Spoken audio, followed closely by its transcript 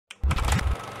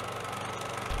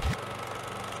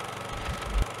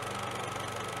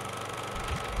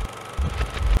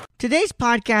Today's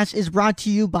podcast is brought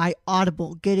to you by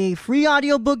Audible. Get a free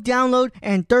audiobook download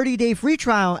and 30-day free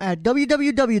trial at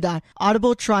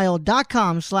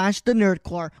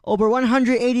www.audibletrial.com/thenerdcore. Over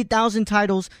 180,000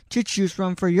 titles to choose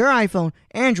from for your iPhone,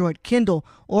 Android, Kindle,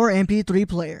 or MP3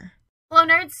 player. Hello,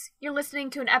 nerds. You're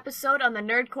listening to an episode on the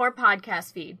Nerdcore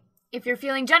podcast feed. If you're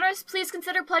feeling generous, please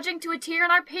consider pledging to a tier on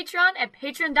our Patreon at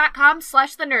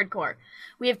patreon.com/thenerdcore.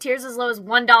 We have tiers as low as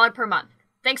 $1 per month.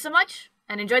 Thanks so much,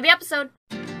 and enjoy the episode.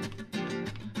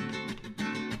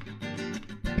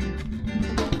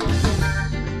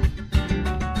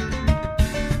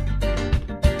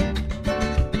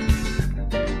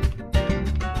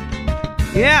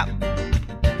 Yeah.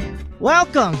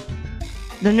 Welcome.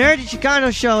 The Nerdy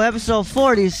Chicano Show, episode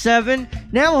 47.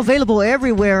 Now available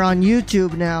everywhere on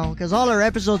YouTube now, because all our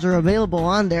episodes are available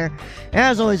on there.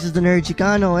 As always is the Nerdy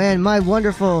Chicano and my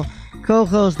wonderful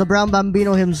co-host, the Brown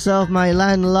Bambino himself, my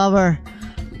land lover.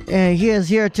 And he is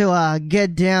here to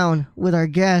get down with our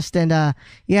guest. And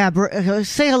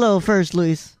say hello first,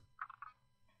 Luis.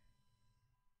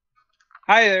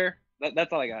 Hi there.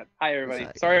 That's all I got. Hi everybody.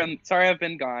 Sorry I've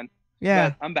been gone. Yeah.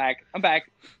 But I'm back.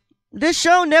 This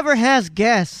show never has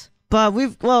guests, but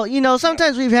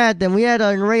sometimes we've had them. We had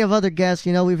an array of other guests.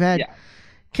 We've had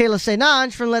Kayla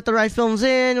Senanj from Let the Right Films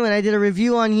In, when I did a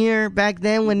review on here back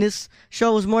then when this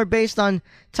show was more based on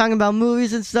talking about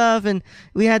movies and stuff. And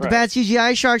we had the Bad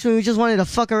CGI Sharks when we just wanted to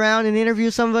fuck around and interview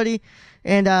somebody.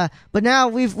 And but now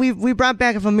we brought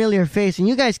back a familiar face, and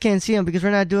you guys can't see him because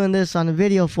we're not doing this on a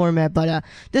video format. But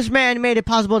this man made it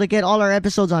possible to get all our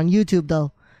episodes on YouTube,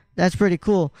 though. That's pretty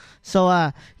cool.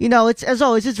 So, it's, as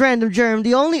always, it's Random Germ,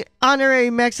 the only honorary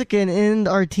Mexican in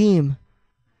our team.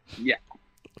 Yeah.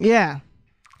 Yeah.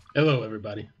 Hello,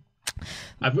 everybody.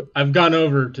 I've gone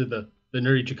over to the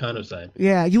Nerdy Chicano side.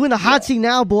 Yeah, you in the hot seat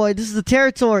now, boy. This is the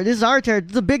territory. This is our territory.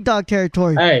 This is the big dog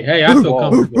territory. Hey, I feel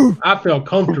comfortable. I feel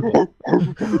comfortable.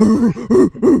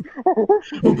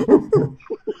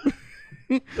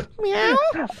 Meow.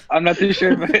 I'm not too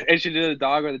sure if I should do the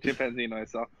dog or the chimpanzee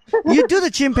noise. So you do the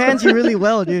chimpanzee really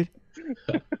well, dude.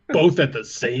 Both at the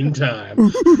same time.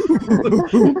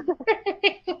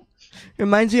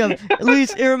 Reminds me of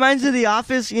Luis. It reminds me of The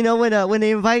Office. When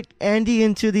they invite Andy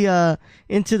into the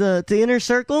inner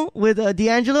circle with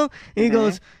D'Angelo, and he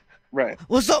goes, "Right,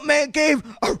 what's up, man cave?"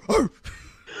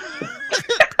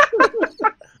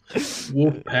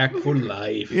 Wolf pack for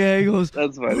life. Yeah, he goes.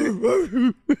 That's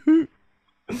funny.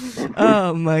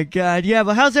 Oh my God! Yeah,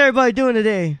 but how's everybody doing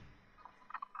today?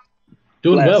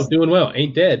 Doing well.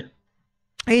 Ain't dead.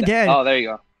 Ain't dead. Oh, there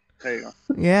you go.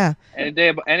 Yeah.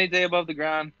 Any day above the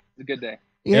ground is a good day.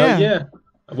 Yeah. Hell yeah.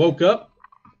 I woke up.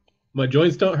 My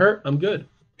joints don't hurt. I'm good.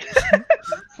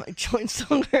 My joints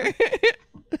don't hurt.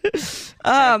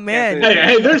 Oh man.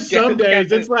 Hey, there's some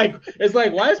days it's like,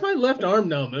 why is my left arm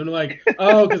numb? And I'm like,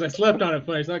 oh, because I slept on it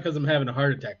funny. It's not because I'm having a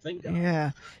heart attack. Thank God.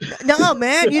 Yeah. No,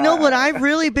 man. You know what I've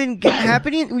really been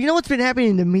happening? You know what's been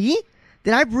happening to me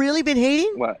that I've really been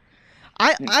hating? What?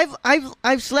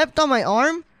 I've slept on my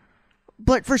arm,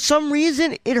 but for some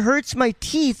reason it hurts my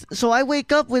teeth. So I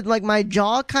wake up with like my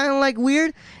jaw kind of like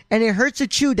weird, and it hurts to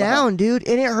chew down, dude.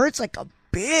 And it hurts like a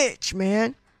bitch,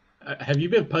 man. Have you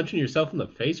been punching yourself in the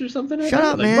face or something? Shut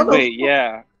up, man. Wait,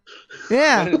 yeah.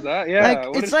 Yeah. What is that?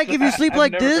 Yeah. It's like if you sleep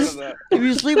like this,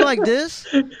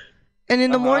 and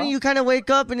in the morning you kind of wake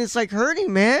up and it's like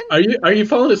hurting, man. Are you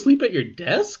falling asleep at your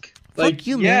desk? Like, fuck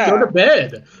you, man. Go to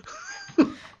bed.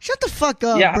 Shut the fuck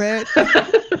up, Brett.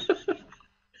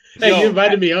 Hey, you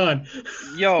invited me on.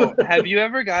 Yo, have you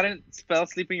ever fell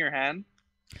asleep in your hand?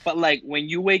 But like when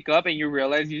you wake up and you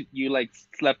realize you like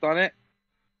slept on it,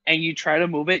 and you try to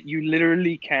move it, you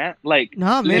literally can't. Like,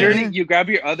 literally, you grab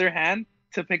your other hand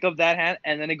to pick up that hand,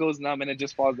 and then it goes numb and it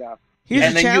just falls down.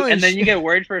 Here's the challenge. And then you get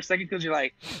worried for a second because you're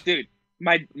like, dude,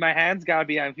 my hand's gotta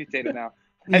be amputated now.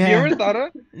 Have you ever thought of?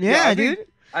 Yeah, dude.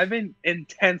 I've been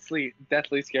intensely,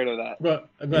 deathly scared of that. Bro,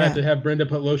 I'm gonna have to have Brenda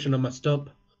put lotion on my stump.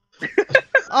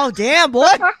 Oh damn, boy!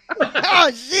 Oh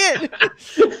shit!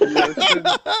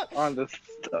 On the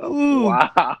stuff. Ooh.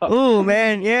 Wow. Ooh,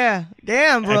 man, yeah.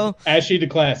 Damn, bro. As she the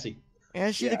classy.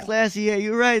 The classy. Yeah,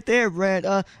 you're right there, Brad.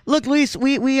 Look, Luis,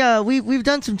 we've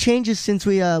done some changes since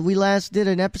we last did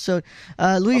an episode.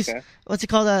 Luis, what's it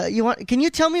called? Can you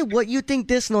tell me what you think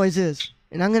this noise is?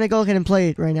 And I'm gonna go ahead and play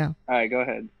it right now. All right, go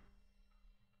ahead.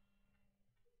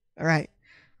 All right,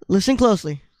 listen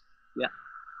closely. Yeah.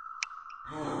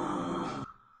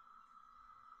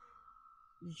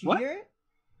 Did you hear it?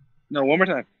 No, one more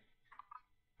time.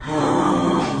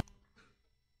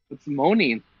 It's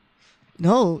moaning.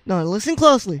 No, listen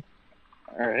closely.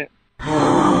 All right.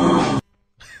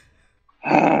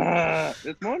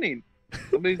 It's moaning.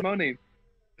 Somebody's moaning.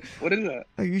 What is that?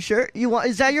 Are you sure?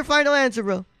 Is that your final answer,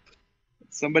 bro?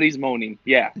 Somebody's moaning.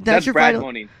 Yeah, that's your Brad final...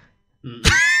 moaning.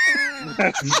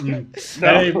 That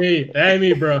ain't me. That ain't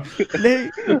me, bro.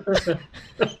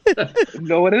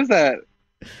 No, what is that?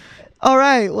 All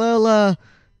right. Well,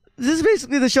 this is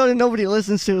basically the show that nobody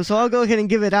listens to, so I'll go ahead and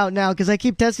give it out now because I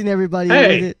keep testing everybody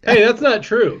with it. Hey, that's not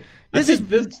true. This is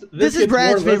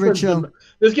Brad's favorite show.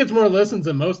 This gets more listens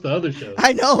than most of the other shows.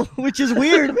 I know, which is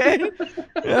weird, man.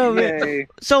 Oh, man.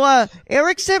 So,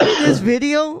 Eric sent me this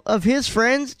video of his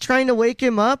friends trying to wake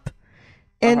him up,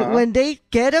 and when they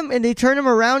get him and they turn him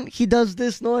around, he does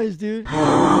this noise, dude.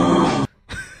 But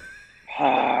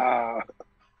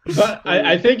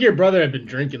I think your brother had been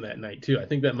drinking that night, too. I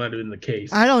think that might have been the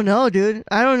case. I don't know, dude.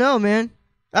 I don't know, man.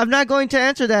 I'm not going to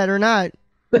answer that or not.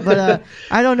 But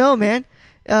I don't know, man.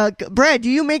 Brad, do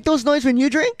you make those noises when you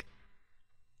drink?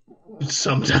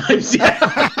 Sometimes,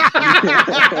 yeah.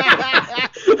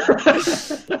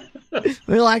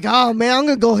 We're like, oh man, I'm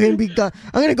gonna go ahead and be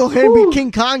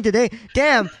King Kong today.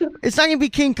 Damn, it's not gonna be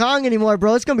King Kong anymore,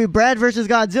 bro. It's gonna be Brad versus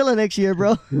Godzilla next year,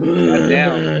 bro.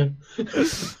 Damn.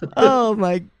 Oh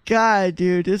my god,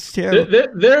 dude, it's terrible.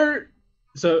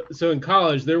 So in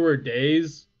college there were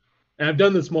days, and I've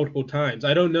done this multiple times.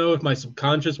 I don't know if my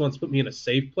subconscious wants to put me in a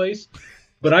safe place,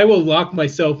 but I will lock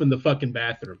myself in the fucking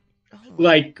bathroom.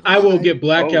 Like, I will get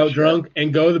blackout drunk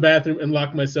and go to the bathroom and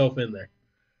lock myself in there.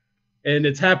 And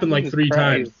it's happened like 3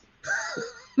 times.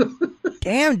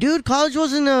 Damn, dude, college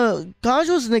wasn't a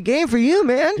game for you,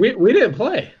 man. We didn't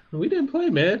play. We didn't play,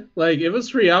 man. Like, if it was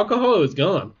free alcohol, it was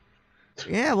gone.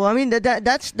 Yeah, well, I mean,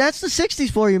 that's the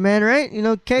 60s for you, man, right? You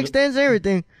know, keg stands and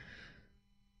everything.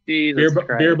 Jesus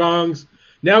beer bongs.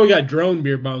 Now we got drone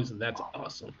beer bongs, and that's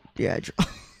awesome. Yeah,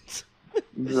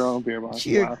 drone beer bongs.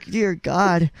 Dear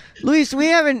God, Luis, I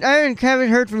haven't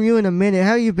heard from you in a minute.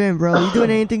 How you been, bro? You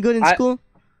doing anything good in school?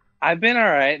 I've been all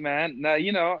right, man. Now,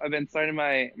 I've been starting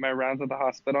my rounds at the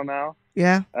hospital now.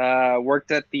 Yeah.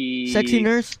 Worked at the sexy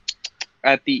nurse.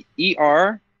 At the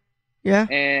ER. Yeah.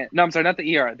 And no, I'm sorry, not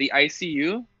the ER, the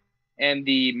ICU and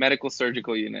the medical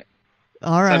surgical unit.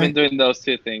 All right. So I've been doing those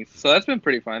 2 things. So that's been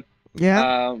pretty fun.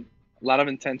 Yeah. A lot of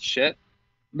intense shit.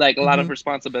 Like a lot of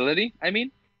responsibility, I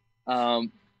mean. But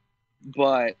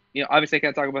obviously I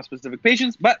can't talk about specific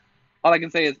patients, but all I can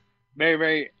say is very,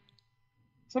 very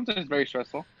sometimes very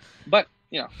stressful. But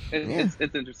it's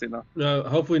interesting though.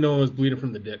 Hopefully no one was bleeding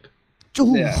from the dick.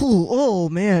 Ooh, yeah. Oh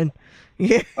man.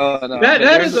 Yeah. Oh no.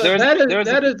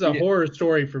 That is a horror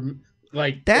story for me.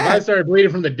 Like that. If I started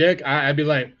bleeding from the dick, I'd be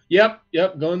like, "Yep,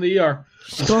 go in the ER."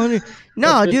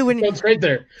 No, dude, when it's right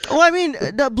there. Well, I mean,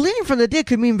 the bleeding from the dick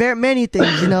could mean very many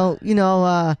things.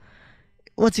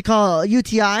 What's it called?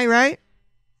 UTI, right?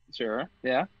 Sure.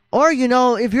 Yeah. Or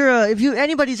if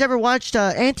anybody's ever watched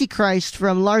Antichrist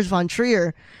from Lars von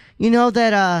Trier, you know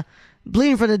that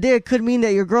bleeding from the dick could mean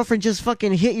that your girlfriend just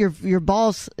fucking hit your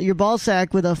ball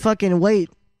sack with a fucking weight.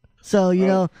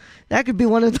 So that could be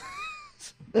one of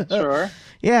those. Sure.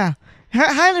 Yeah.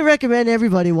 Highly recommend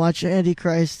everybody watch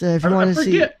Antichrist if you want to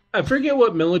see. I forget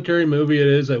what military movie it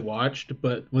is I watched,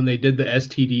 but when they did the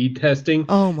STD testing,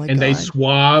 they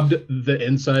swabbed the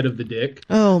inside of the dick.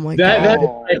 Oh my god! That is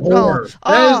like horror.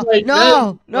 I'm like,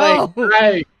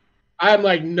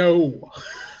 no.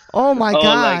 Oh my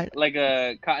god! Like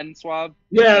a cotton swab.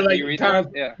 Yeah, like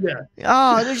cotton. Yeah.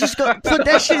 Oh, they just go put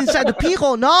that shit inside the pee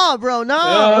hole. No, bro,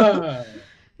 no.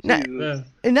 And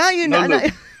now you know.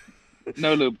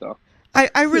 No lube though.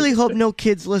 I really hope no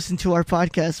kids listen to our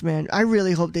podcast, man. I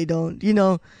really hope they don't.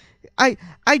 I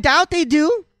doubt they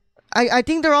do. I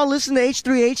think they're all listening to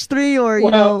H3H3 or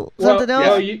something else.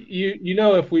 Well,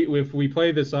 if we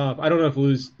play this off, I don't know if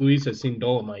Luis has seen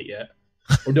Dolomite yet.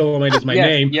 Or Dolomite is my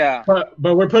name. Yeah. But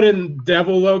we're putting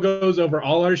devil logos over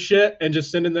all our shit and just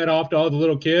sending that off to all the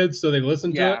little kids so they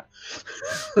listen to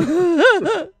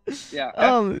it.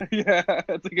 Yeah. Yeah,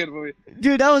 that's a good movie.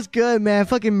 Dude, that was good, man.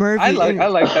 Fucking Murphy. I like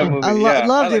that movie. I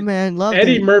loved it, man. Loved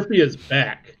Eddie it. Murphy is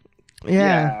back.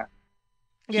 Yeah.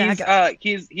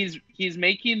 He's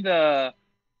making the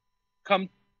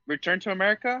Return to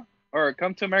America or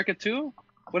Come to America 2?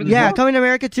 What is it called? Coming to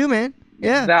America 2, man.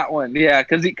 Yeah. That one. Yeah,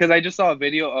 because I just saw a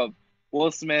video of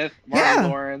Will Smith, Martin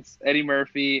Lawrence, Eddie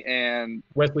Murphy, and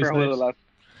Wesley Snipes.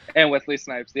 And Wesley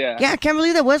Snipes, yeah. Yeah, I can't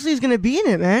believe that Wesley's gonna be in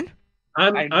it, man.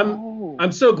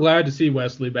 I'm so glad to see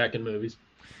Wesley back in movies.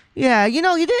 Yeah, he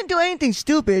didn't do anything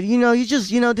stupid. He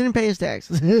just didn't pay his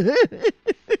taxes.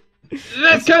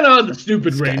 That's kind of on the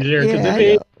stupid range there, because if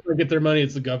they get their money,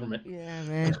 it's the government. Yeah,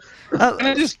 man. And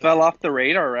it just fell off the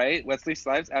radar, right? Wesley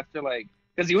Snipes after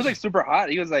because he was super hot.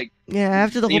 He was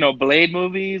after the whole... Blade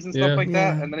movies and stuff like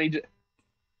that, and then he just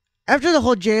after the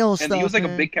whole jail stuff. And he was a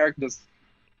big character.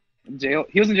 Jail?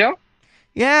 He was in jail?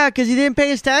 Yeah, because he didn't pay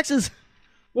his taxes.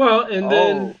 Well,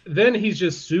 and then he's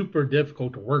just super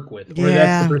difficult to work with. Or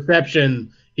that's the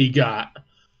perception he got.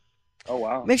 Oh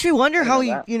wow! Makes me wonder how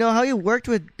he worked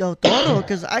with Del Toro,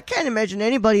 because I can't imagine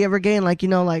anybody ever getting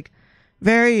like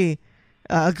very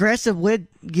aggressive with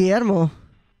Guillermo.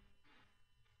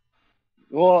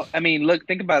 Well, I mean, look,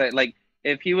 think about it. Like,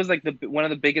 if he was like one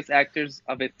of the biggest actors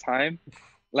of his time,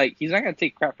 like he's not gonna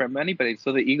take crap from anybody.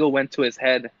 So the ego went to his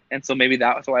head, and so maybe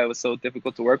that's why it was so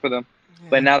difficult to work with him. Yeah.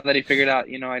 But now that he figured out,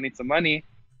 I need some money.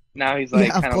 Now he's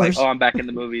like kind of like, oh, I'm back in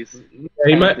the movies.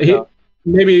 Yeah,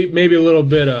 maybe a little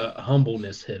bit of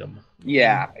humbleness hit him.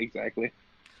 Yeah, exactly.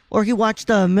 Or he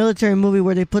watched a military movie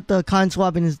where they put the con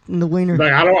swab in the wiener.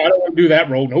 Like, I don't want to do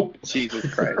that role. Nope.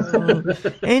 Jesus Christ.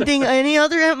 Any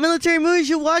other military movies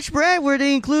you watch, Brad, where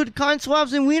they include con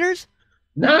swabs and wieners?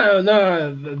 No.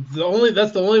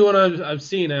 That's the only one I've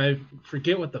seen. I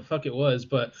forget what the fuck it was,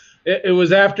 but it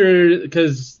was after,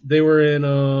 because they were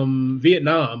in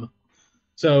Vietnam,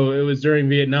 so it was during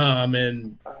Vietnam,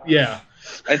 and yeah.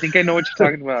 I think I know what you're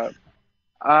talking about.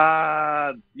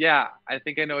 Yeah, I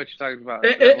think I know what you're talking about.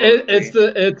 It's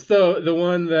the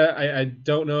one that I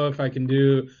don't know if I can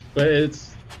do, but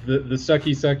it's the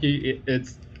sucky.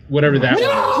 It's whatever that one is.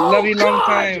 Love you long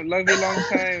time. Love you long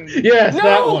time. Yes,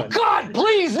 that one. God,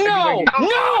 please, no.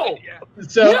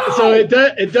 So it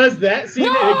does that scene,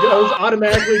 and it goes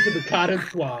automatically to the cotton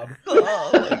swab. Oh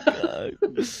my god.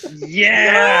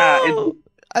 Yeah. No.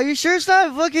 Are you sure it's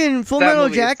not fucking Full Metal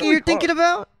Jacket you're thinking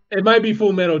about? It might be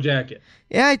Full Metal Jacket.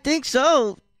 Yeah, I think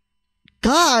so.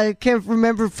 God, I can't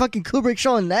remember fucking Kubrick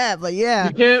showing that, but yeah.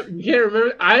 You can't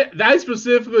remember. I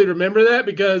specifically remember that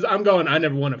because I'm going, I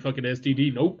never won a fucking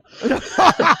STD. Nope.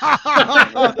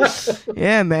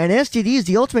 Yeah, man. STD is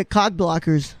the ultimate cock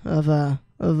blockers of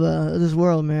this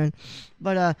world, man.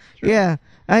 But yeah.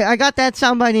 I got that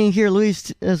soundbite in here,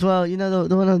 Luis, as well. You know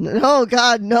the one of, oh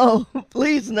God, no,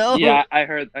 please no. Yeah, I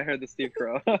heard the Steve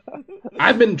Carell.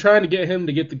 I've been trying to get him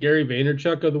to get the Gary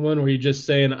Vaynerchuk of the one where he's just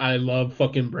saying I love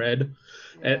fucking bread.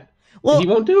 And well, he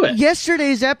won't do it.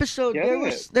 Yesterday's episode,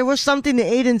 there was something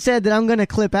that Ayden said that I'm gonna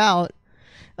clip out.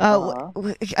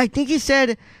 I think he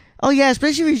said, "Oh yeah,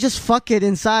 especially if you just fuck it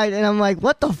inside," and I'm like,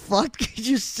 "What the fuck did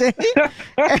you say?"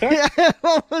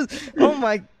 Oh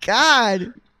my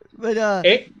God. But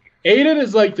Ayden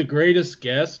is like the greatest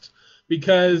guest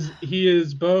because he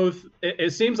is both.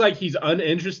 It seems like he's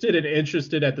uninterested and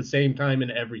interested at the same time in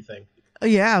everything.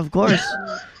 Yeah, of course.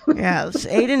 Yeah,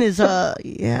 Ayden is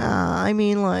I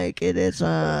mean, like, it is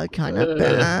kind of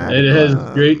bad. It has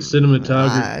great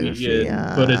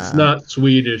cinematography, but it's not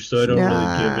Swedish, so I don't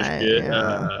really give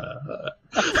a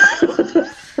shit.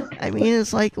 I mean,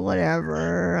 it's like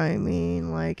whatever. I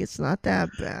mean, like, it's not that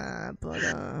bad, but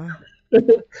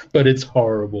but it's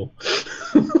horrible.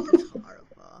 It's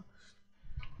horrible.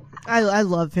 I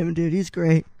love him, dude. He's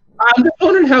great. I'm just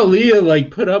wondering how Leah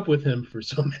put up with him for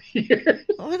so many years.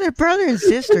 Oh, they're brother and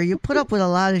sister. You put up with a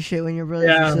lot of shit when you're brothers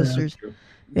and sisters.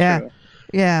 Yeah.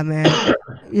 Yeah, man.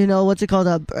 You know, what's it called?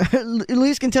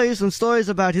 Elise can tell you some stories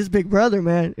about his big brother,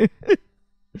 man.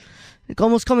 Like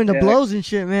almost coming to blows and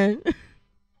shit, man.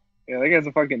 Yeah, that guy's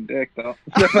a fucking dick, though.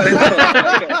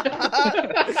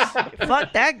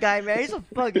 Fuck that guy, man. He's a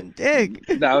fucking dick.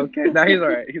 No, okay. No, he's all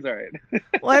right. He's all right.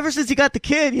 Well, ever since he got the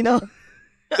kid, you know.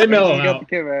 They mellow out. The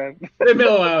kid, man. They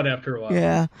mellow out after a while.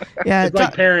 Yeah. It's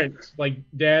like parents, like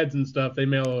dads and stuff, they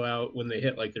mellow out when they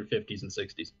hit like their 50s and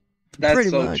 60s. That's pretty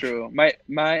so much true.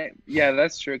 Yeah,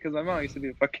 that's true. Because my mom used to be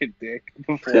a fucking dick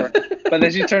before, but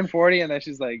then she turned 40 and then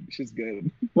she's good.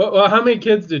 Well, how many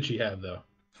kids did she have though?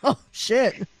 Oh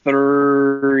shit.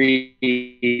 3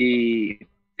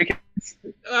 kids.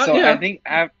 I think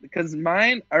because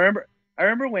mine, I remember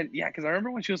when me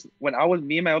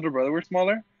and my older brother were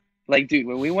smaller. Like, dude,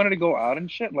 when we wanted to go out and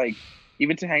shit, like,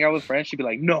 even to hang out with friends, she'd be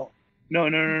like, no.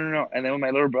 And then when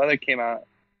my little brother came out,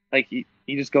 like, he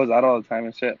just goes out all the time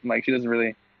and shit. And, like, she doesn't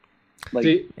really, like...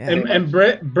 See, and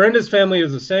Brenda's family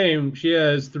is the same. She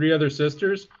has 3 other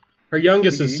sisters. Her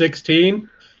youngest is 16.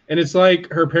 And it's like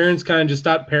her parents kind of just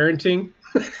stopped parenting.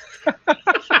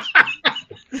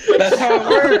 That's how it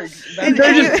works.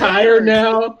 They're just tired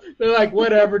now. They're like,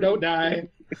 whatever, don't die.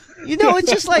 You know, it's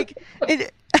just like...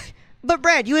 But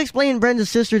Brad, you explain Brenda's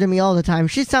sister to me all the time.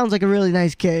 She sounds like a really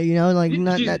nice kid, you know, like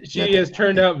she has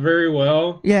turned out very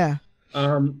well. Yeah.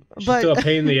 She's still a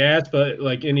pain in the ass, but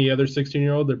like any other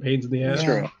 16-year-old, they're pains in the ass.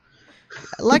 Yeah.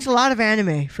 Likes a lot of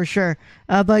anime for sure.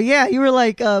 But yeah, you were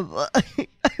like,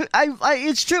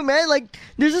 it's true, man. Like,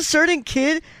 there's a certain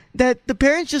kid that the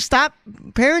parents just stop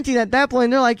parenting at that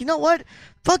point. They're like, you know what?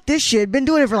 fuck this shit. Been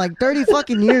doing it for like 30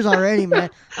 fucking years already, man.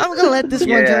 I'm gonna let this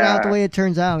one turn out the way it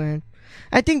turns out, man.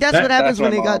 I think that's what happens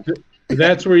when they got.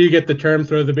 That's where you get the term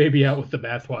 "throw the baby out with the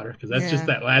bathwater" because that's just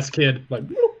that last kid. Like.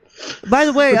 By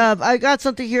the way, I got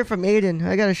something here from Ayden.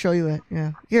 I gotta show you it.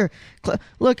 Yeah, here.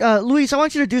 Look, Luis, I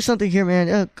want you to do something here,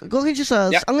 man. Go ahead, just.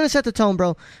 I'm gonna set the tone,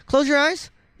 bro. Close your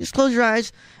eyes. Just close your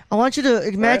eyes. I want you to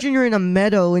imagine you're in a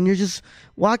meadow and you're just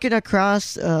walking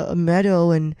across a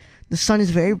meadow, and the sun is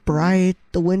very bright.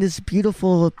 The wind is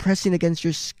beautiful, pressing against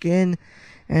your skin,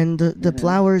 and the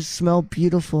flowers smell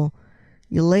beautiful.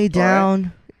 You lay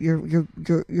down. Your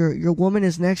woman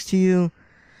is next to you.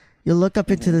 You look up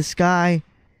into the sky.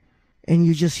 And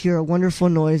you just hear a wonderful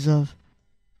noise of,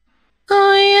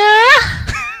 oh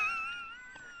yeah.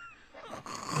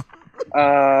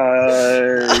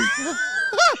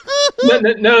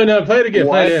 No, play it again.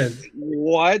 What? Play it in.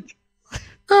 What?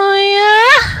 Oh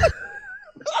yeah.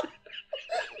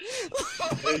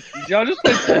 Did y'all just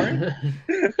play porn?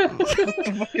 What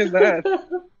the fuck is that?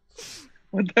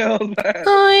 What the hell is that?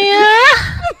 Oh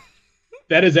yeah.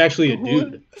 That is actually a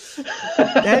dude.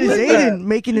 That is Ayden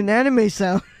making an anime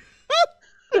sound.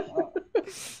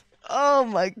 Oh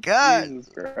my god.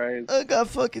 Jesus Christ. I got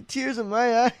fucking tears in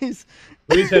my eyes.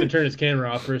 Luis had to turn his camera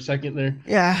off for a second there.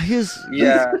 Yeah, he's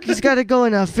got to go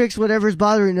and fix whatever's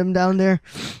bothering him down there.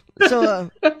 So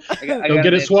go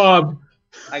get a swab.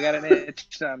 I got an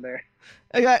itch down there.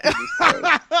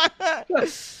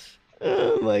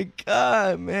 Oh my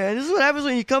god, man! This is what happens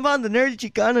when you come on the Nerdy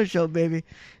Chicano show, baby.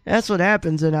 That's what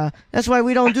happens, and that's why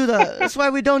we don't do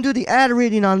the ad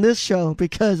reading on this show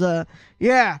because I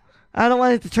don't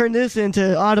want it to turn this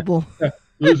into Audible.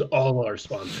 Lose all our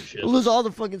sponsorships. Lose all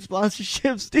the fucking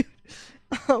sponsorships, dude.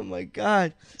 Oh my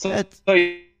god. So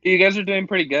you guys are doing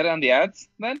pretty good on the ads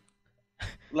then?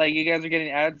 Like you guys are getting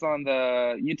ads on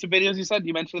the YouTube videos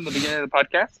you mentioned in the beginning of the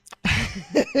podcast?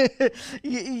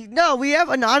 No, we have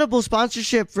an Audible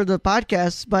sponsorship for the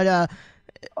podcast, but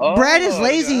Brad is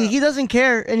lazy. Yeah. He doesn't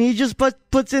care, and he just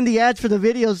puts in the ads for the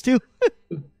videos too.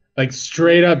 Like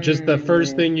straight up, just the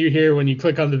first thing you hear when you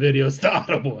click on the video is the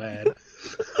Audible ad.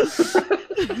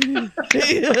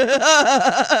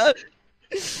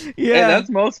 Yeah, hey, that's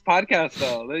most podcasts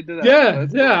though. They do that.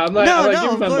 Yeah. I'm like,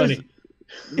 give him my money.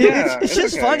 Yeah, it's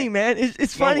just okay. Funny, man.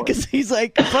 It's funny because he's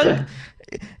like, fun.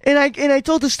 And I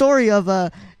told the story of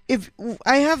if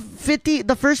I have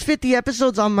the first 50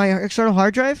 episodes on my external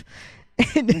hard drive,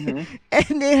 and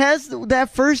and it has that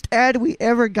first ad we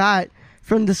ever got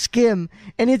from the Skim,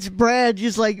 and it's Brad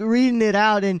just like reading it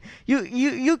out, and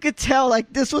you could tell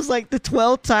like this was like the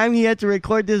 12th time he had to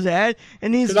record this ad,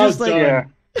 and he's just like. Yeah.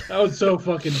 I was so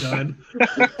fucking done.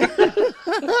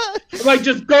 I'm like,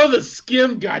 just go to the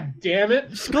Skim, god damn it.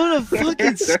 Just go to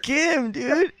fucking Skim,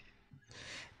 dude.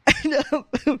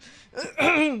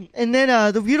 And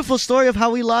then the beautiful story of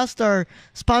how we lost our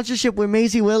sponsorship with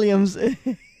Maisie Williams.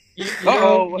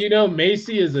 You know,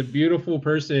 Macy is a beautiful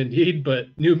person indeed, but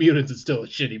New Mutants is still a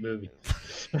shitty movie.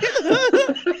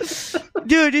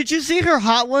 Dude, did you see her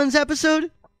Hot Ones episode?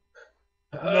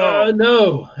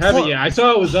 No, haven't yet. I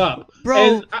saw it was up. Bro,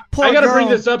 and I gotta bring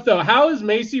this up though. How is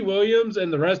Macy Williams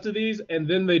and the rest of these, and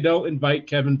then they don't invite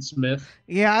Kevin Smith?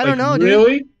 Yeah, I don't know, dude.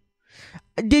 Really?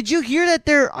 Did you hear that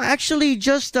they're actually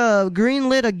just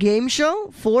greenlit a game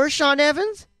show for Sean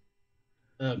Evans?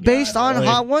 Based on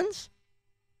Hot Ones?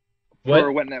 What?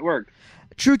 For what network?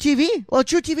 True TV. Well,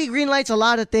 True TV greenlights a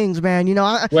lot of things, man. You know,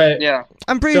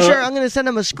 I'm pretty sure I'm going to send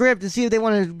them a script and see if they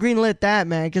want to greenlit that,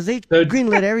 man, because they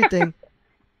greenlit everything.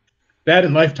 That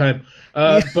in Lifetime.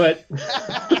 But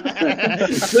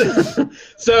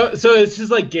so it's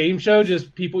just like game show,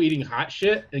 just people eating hot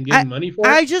shit and getting money for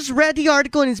it. I just read the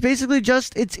article, and it's basically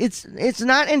just it's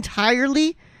not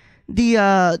entirely the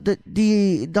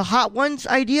Hot Ones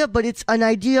idea, but it's an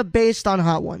idea based on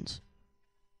Hot Ones.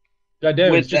 God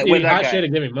damn, it's just eating hot shit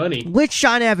and giving money. With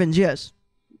Sean Evans, yes.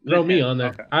 Throw me on there.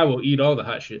 Okay. I will eat all the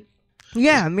hot shit.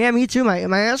 Yeah, me too.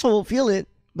 My asshole will feel it,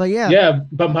 but yeah. Yeah,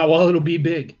 but my wallet will be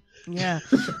big. Yeah,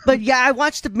 but yeah, I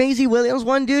watched the Maisie Williams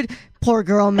one, dude. Poor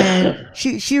girl, man.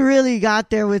 She really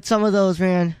got there with some of those,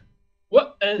 man.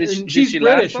 What? And she's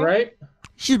British, right?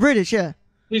 She's British, yeah.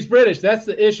 She's British. That's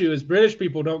the issue. Is British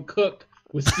people don't cook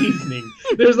with seasoning.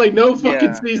 There's like no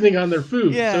fucking seasoning on their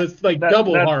food, so it's like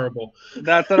double horrible.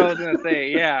 That's what I was gonna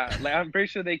say. Yeah, like, I'm pretty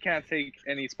sure they can't take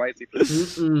any spicy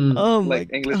food. Oh my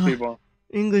like English people.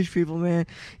 English people, man.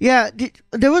 Yeah,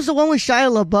 there was the one with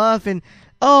Shia LaBeouf, and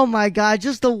oh my god,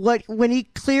 just when he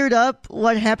cleared up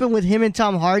what happened with him and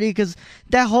Tom Hardy, because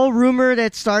that whole rumor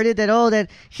that started that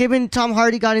him and Tom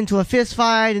Hardy got into a fist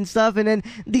fight and stuff, and then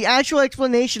the actual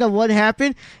explanation of what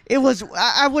happened, it was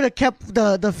I would have kept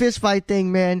the fist fight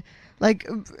thing, man. Like,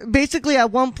 basically,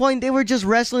 at one point, they were just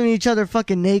wrestling each other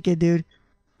fucking naked, dude.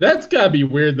 That's gotta be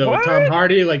weird though. With Tom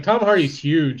Hardy, like Tom Hardy's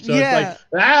huge, so it's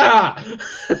like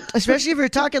Especially if you're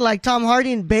talking like Tom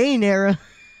Hardy and Bane era.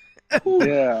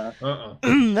 Yeah.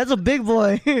 That's a big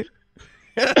boy.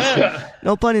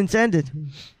 No pun intended.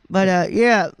 But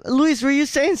yeah, Luis, were you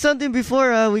saying something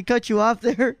before we cut you off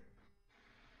there?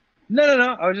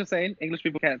 No. I was just saying English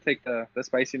people can't take the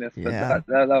spiciness. Yeah.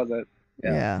 That was it.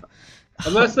 Yeah.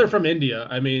 Unless they're from India,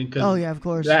 I mean, because of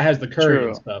course, that has the curry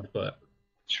and stuff. But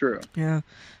true. Yeah.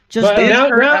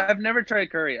 I've never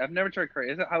tried curry.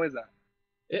 How is that?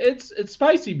 It's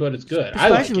spicy, but it's good. I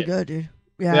like it. It's good, dude.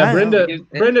 Yeah, Brenda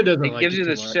doesn't like it. It gives you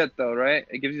the shit, though, right?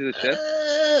 It gives you the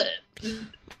shit.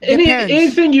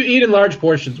 Anything you eat in large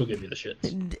portions will give you the shit.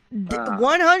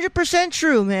 100%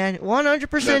 true, man.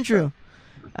 100% true.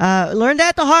 Learned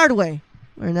that the hard way.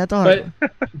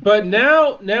 But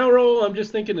now, Roll, I'm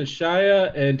just thinking of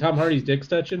Shia and Tom Hardy's dicks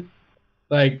touching.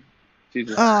 Like,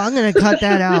 Jesus. Oh, I'm gonna cut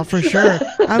that out for sure.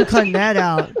 I'm cutting that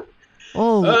out.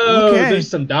 Oh, okay. There's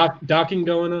some docking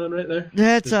going on right there.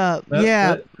 That's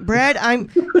Brad.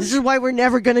 This is why we're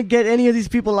never gonna get any of these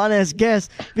people on as guests,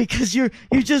 because you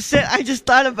just said, I just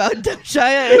thought about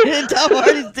Shia and Tom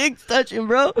Hardy's dicks touching,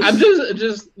 bro. I'm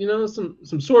just some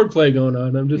swordplay going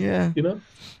on. I'm just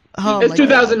Oh, it's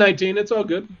 2019. God. It's all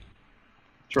good.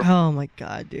 Sure. Oh my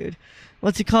god, dude.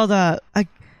 What's he called? I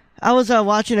was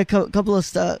watching a couple of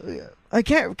stuff. I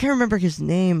can't remember his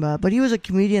name, but he was a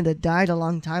comedian that died a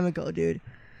long time ago, dude.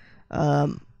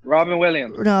 Robin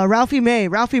Williams. No, Ralphie May.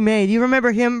 Ralphie May. Do you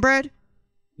remember him, Brad?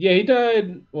 Yeah, he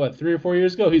died 3 or 4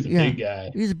 years ago. He's a big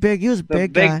guy. He was a big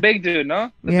guy. Big dude, no?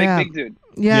 Big dude.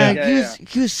 Yeah,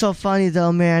 he was so funny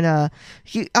though, man. I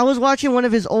was watching one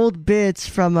of his old bits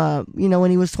from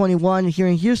when he was 21 here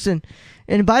in Houston.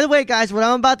 And by the way, guys, what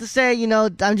I'm about to say,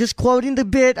 I'm just quoting the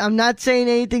bit. I'm not saying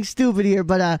anything stupid here,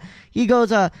 but he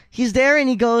goes, he's there and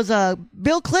he goes,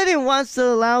 Bill Clinton wants to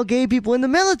allow gay people in the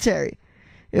military.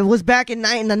 It was back in the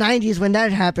 90s when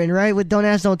that happened, right? With Don't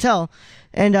Ask, Don't Tell.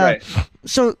 And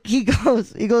so he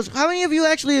goes, how many of you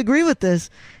actually agree with this?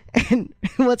 And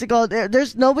what's it called?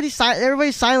 There's nobody.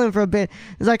 Everybody's silent for a bit.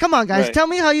 It's like, come on, guys, tell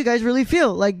me how you guys really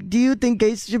feel. Like, do you think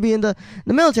gays should be in the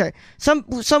military?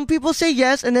 Some people say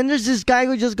yes, and then there's this guy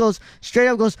who just goes straight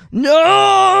up, goes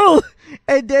no.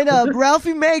 And then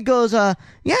Ralphie May goes,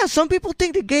 yeah, some people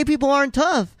think that gay people aren't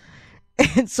tough.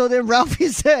 And so then Ralphie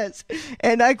says,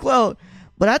 and I quote,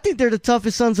 but I think they're the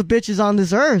toughest sons of bitches on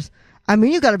this earth. I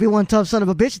mean, you gotta be one tough son of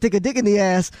a bitch to take a dick in the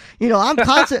ass.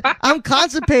 I'm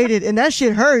constipated, and that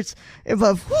shit hurts.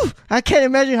 But I can't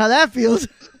imagine how that feels.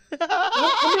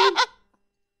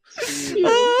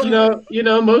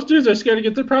 Most dudes are scared to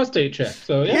get their prostate checked.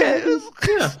 So yeah.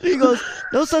 He goes,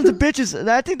 those sons of bitches.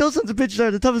 I think those sons of bitches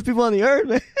are the toughest people on the earth,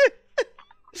 man.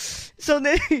 So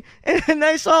then, and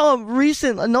I saw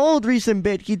an old recent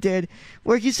bit he did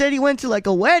where he said he went to like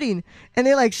a wedding and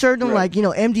they like served him like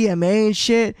MDMA and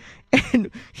shit.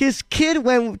 And his kid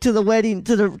went to the wedding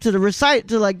to the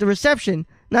reception,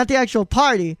 not the actual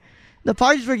party. The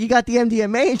party's where you got the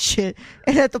MDMA and shit.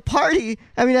 And at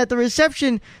the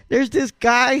reception, there's this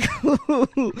guy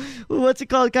who what's it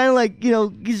called? Kind of like,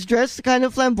 he's dressed kind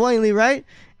of flamboyantly, right?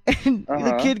 And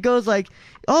the kid goes like,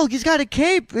 oh, he's got a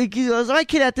cape. He goes, my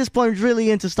kid at this point is really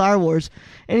into Star Wars.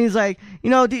 And he's like,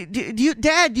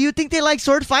 Dad, do you think they like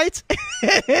sword fights?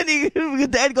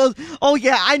 And Dad goes, oh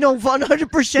yeah, I know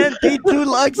 100% they do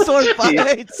like sword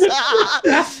fights.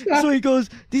 So he goes,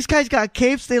 these guys got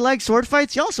capes, they like sword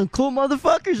fights? Y'all some cool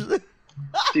motherfuckers.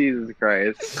 Jesus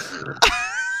Christ.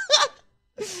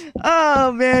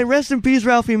 Oh man, rest in peace,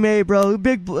 Ralphie May, bro.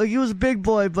 He was a big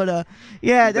boy, but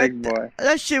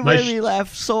that shit made me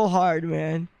laugh so hard,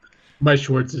 man. My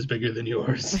Schwartz is bigger than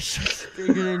yours. My Schwartz is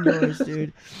bigger than yours,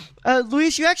 dude.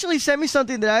 Luis, you actually sent me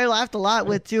something that I laughed a lot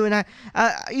with too, and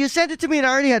you sent it to me and I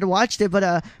already had watched it.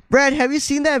 But Brad, have you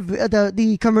seen that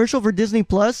the commercial for Disney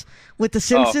Plus with the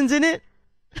Simpsons in it?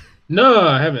 No,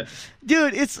 I haven't.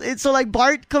 Dude, it's so like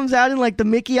Bart comes out in like the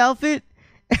Mickey outfit.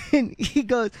 And he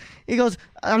goes,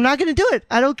 I'm not going to do it.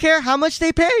 I don't care how much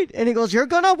they paid. And he goes, you're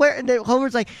going to wear, and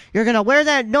Homer's like, you're going to wear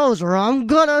that nose or I'm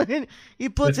going to, and he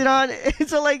puts it on. And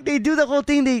so like they do the whole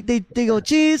thing. They go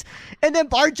cheese. And then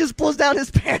Bart just pulls down his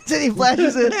pants and he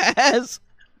flashes his ass.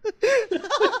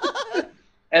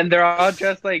 And they're all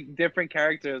dressed like different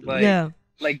characters. Like,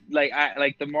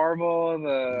 like the Marvel,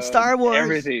 the Star Wars,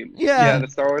 everything. Yeah, the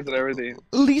Star Wars and everything.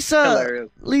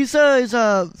 Lisa is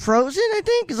Frozen, I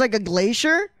think. Is like a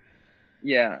glacier.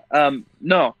 Yeah.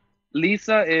 No,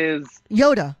 Lisa is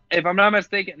Yoda. If I'm not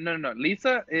mistaken, no.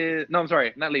 Lisa is I'm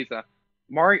sorry, not Lisa.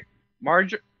 Margaret?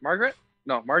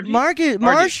 No, Margie.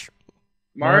 Marge.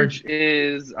 Marge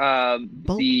is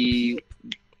the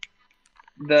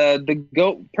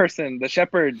goat person, the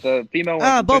shepherd, the female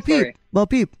one. Bo Peep. Bo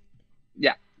Peep.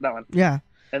 Yeah, that one. Yeah.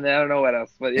 And then I don't know what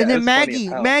else, but yeah. And then Maggie.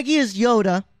 Maggie is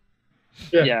Yoda.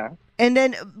 Yeah. And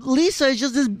then Lisa is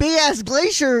just this big ass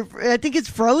glacier. I think it's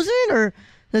Frozen or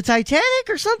the Titanic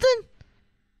or something.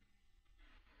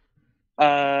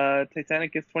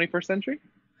 Titanic is 21st century.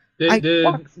 Did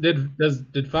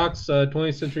Fox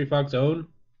 20th Century Fox own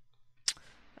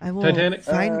I will Titanic?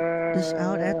 Find this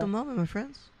out at the moment, my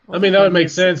friends. I mean, that would make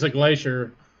sense. A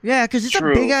glacier. Yeah, because it's a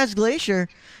big ass glacier.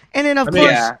 And then of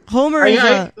course Homer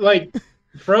is like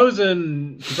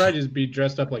Frozen. Should probably just be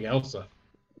dressed up like Elsa.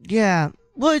 Yeah.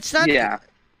 Well, it's not. Yeah.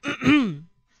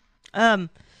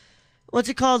 What's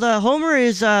it called? Homer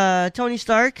is Tony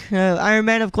Stark, Iron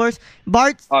Man, of course.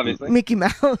 Bart, obviously, Mickey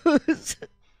Mouse.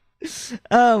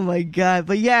 Oh my god!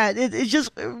 But yeah, it's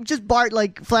just Bart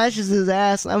like flashes his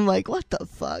ass. I'm like, what the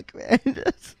fuck, man?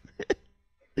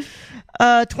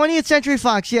 20th Century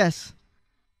Fox, yes.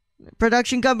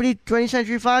 Production company 20th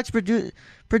Century Fox,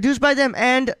 produced by them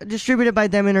and distributed by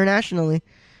them internationally.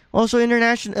 Also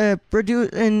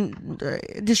produced and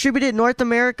distributed North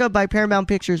America by Paramount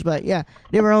Pictures, but yeah,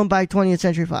 they were owned by 20th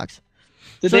Century Fox.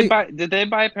 Did they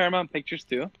buy Paramount Pictures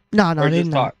too? No, they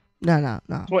didn't.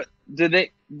 No. What did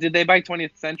they buy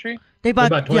 20th Century? They bought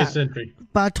 20th Century.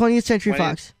 Bought 20th Century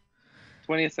Fox.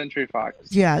 20th Century Fox.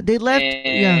 Yeah, they left.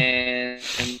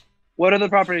 And what other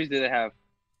properties do they have?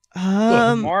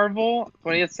 Marvel,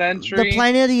 20th Century, The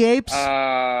Planet of the Apes.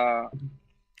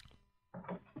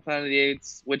 Planet of the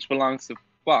Apes, which belongs to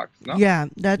Fox, no? Yeah,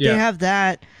 they have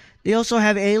that. They also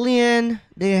have Alien.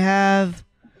 They have.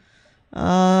 They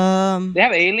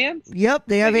have Aliens. Yep,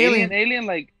 they have Alien. Alien,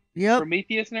 like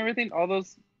Prometheus and everything. All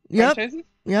those franchises.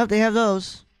 Yep, they have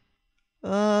those.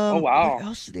 Oh wow! What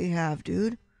else do they have,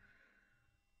 dude?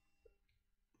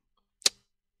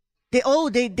 They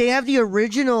have the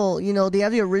original. They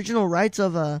have the original rights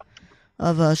of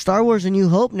Star Wars: A New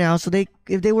Hope now. So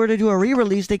if they were to do a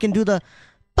re-release, they can do the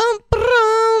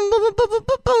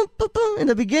in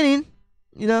the beginning.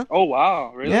 Oh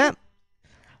wow! Really? Yeah.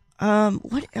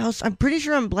 What else? I'm pretty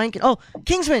sure I'm blanking. Oh,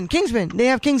 Kingsman. They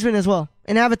have Kingsman as well.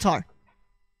 And Avatar.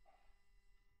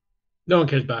 No one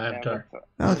cares about Avatar.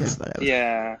 Okay, whatever.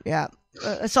 Yeah. Yeah.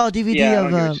 I saw a DVD I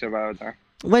of. don't give a shit about Avatar.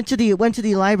 Went to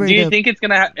the library. Do you think it's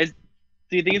gonna? Do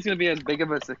you think it's gonna be as big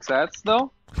of a success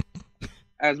though,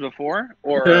 as before,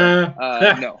 or no?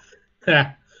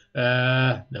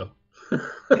 No.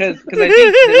 Because I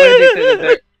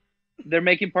think they're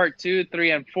making part 2,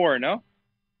 3, and 4. No.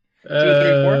 2, 3,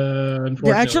 4.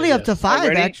 They're actually up to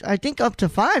 5. I think up to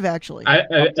 5 actually.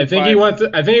 I think he wants.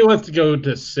 I think he wants to go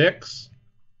to 6.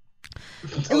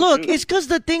 Look, it's because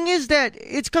the thing is that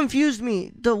it's confused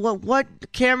me. What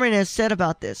Cameron has said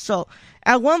about this. So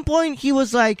at one point he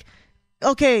was like,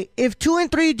 "Okay, if 2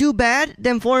 and 3 do bad,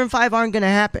 then 4 and 5 aren't gonna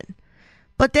happen."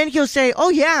 But then he'll say, "Oh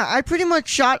yeah, I pretty much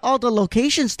shot all the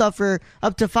location stuff for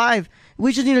up to 5.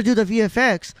 We just need to do the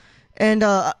VFX." And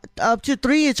up to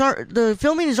 3, the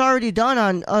filming is already done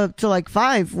on up to like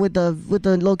 5 with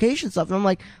the location stuff. And I'm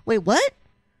like, wait, what?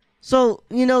 So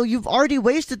you've already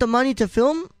wasted the money to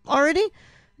film already.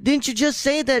 Didn't you just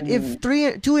say that if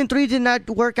 2 and 3 did not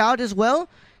work out as well,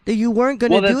 that you weren't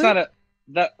going to do it?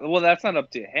 That's not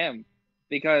up to him,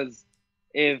 because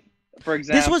if, for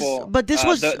example,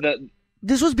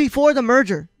 this was before the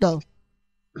merger, though.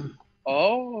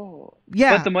 Oh.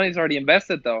 Yeah. But the money's already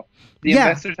invested, though. The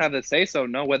investors have to say so,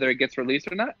 no, whether it gets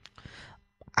released or not.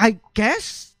 I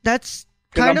guess that's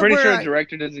kind of I'm pretty sure the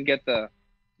director doesn't get the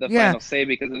final say,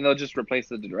 because then they'll just replace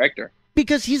the director.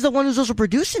 Because he's the one who's also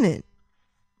producing it.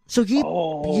 So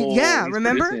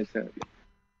remember?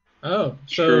 Oh,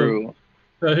 true.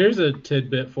 So here's a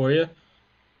tidbit for you.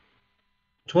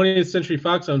 20th Century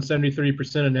Fox owns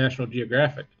 73% of National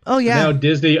Geographic. Oh yeah. Now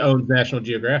Disney owns National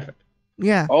Geographic.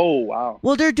 Yeah. Oh wow.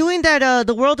 Well, they're doing that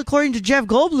The World According to Jeff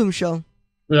Goldblum show.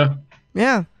 Yeah.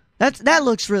 Yeah. That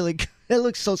looks really good. It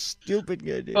looks so stupid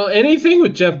good, dude. Well, anything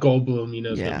with Jeff Goldblum,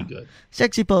 is gonna be good.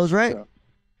 Sexy pose, right?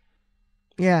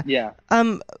 Yeah. Yeah.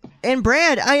 And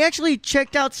Brad, I actually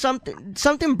checked out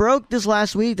something broke this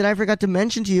last week that I forgot to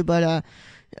mention to you, but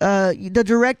the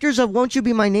directors of Won't You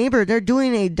Be My Neighbor, they're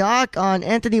doing a doc on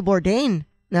Anthony Bourdain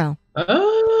now.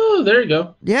 Oh, there you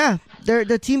go. Yeah. They're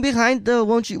the team behind the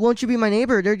Won't You Be My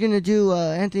Neighbor. They're gonna do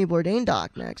Anthony Bourdain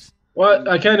doc next. Well,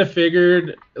 I kind of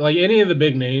figured, like any of the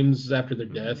big names after their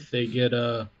death, they get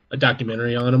a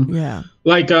documentary on them. Yeah.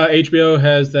 Like HBO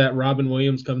has that Robin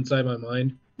Williams Come Inside My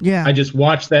Mind. Yeah. I just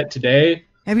watched that today.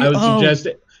 I would suggest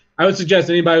I would suggest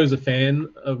anybody who's a fan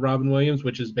of Robin Williams,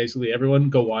 which is basically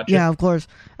everyone, go watch it. Yeah, of course.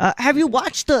 Have you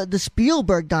watched the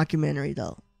Spielberg documentary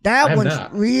though? That one's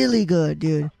really good,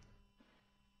 dude.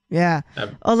 Yeah.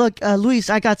 Oh look, Luis,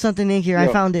 I got something in here. Yo.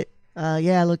 I found it.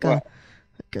 Yeah, look.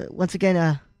 Once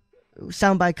again,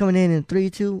 soundbite coming in 3,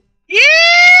 2. Yeah.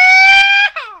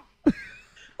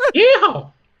 Yeah.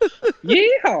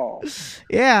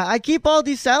 Yeah, I keep all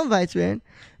these sound bites, man.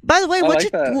 By the way,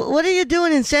 what are you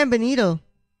doing in San Benito?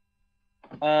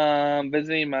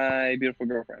 Visiting my beautiful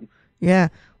girlfriend. Yeah.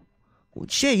 Well,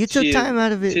 shit, you took time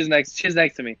out of it. She's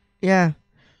next to me. Yeah.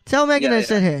 Tell Megan I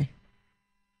said hey.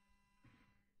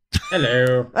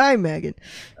 Hello. Hi, Megan.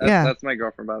 That's my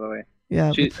girlfriend, by the way.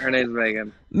 Yeah. Her name's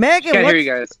Megan. Megan, can't hear you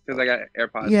guys because I got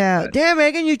AirPods. Yeah. But... Damn,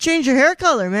 Megan, you changed your hair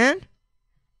color, man.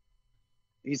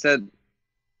 He said,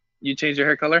 you changed your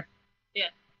hair color?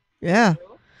 Yeah.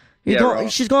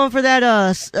 She's going for that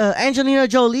Angelina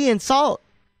Jolie and Salt.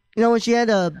 You know, when she had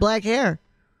black hair.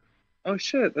 Oh,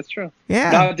 shit. That's true.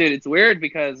 Yeah. No, dude, it's weird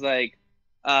because, like,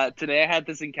 today I had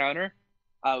this encounter.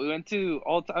 We went to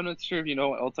Ulta. I'm not sure if you know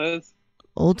what Ulta is.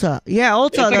 Ulta. Yeah,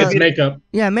 Ulta. It's makeup.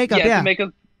 Yeah, makeup, yeah. It's a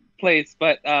makeup place,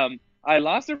 but I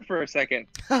lost her for a second.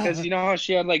 Because you know how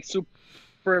she had, like,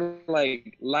 super,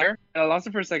 like, lighter? And I lost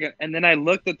her for a second, and then I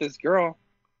looked at this girl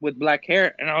with black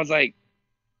hair, and I was like,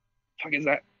 fuck is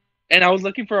that? And I was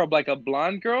looking for, a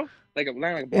blonde girl. Like a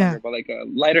blonde girl, but like a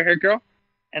lighter hair girl.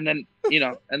 And then,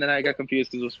 and then I got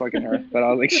confused because it was fucking her. But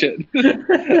I was like, shit.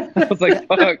 I was like,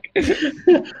 fuck.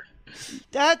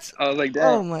 I was like, damn.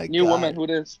 Oh my new God. Woman, who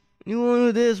this? New woman,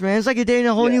 who this, man? It's like you're dating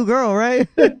a whole new girl, right?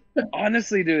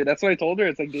 Honestly, dude, that's what I told her.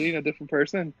 It's like dating a different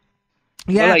person.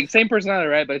 Yeah. But, like, same personality,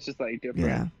 right? But it's just like different.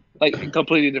 Yeah. Like a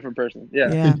completely different person.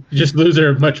 Yeah. You just lose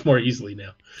her much more easily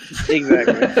now.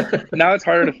 Exactly. Now it's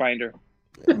harder to find her.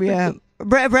 Yeah.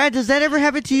 Brad, does that ever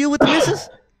happen to you with the missus?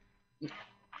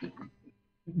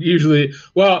 Usually.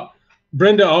 Well,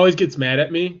 Brenda always gets mad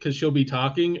at me because she'll be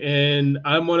talking, and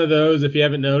I'm one of those, if you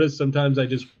haven't noticed, sometimes I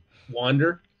just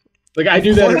wander. Like, I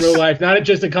do that in real life, not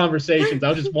just in conversations.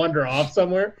 I'll just wander off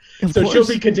somewhere. So she'll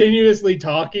be continuously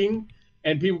talking,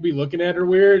 and people be looking at her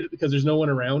weird because there's no one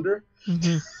around her.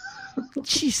 Mm-hmm.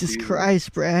 Jesus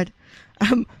Christ, Brad.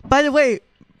 By the way,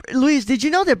 Luis, did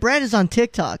you know that Brad is on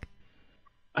TikTok?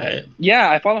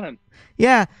 Yeah, I follow him.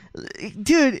 Yeah,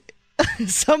 dude,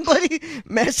 somebody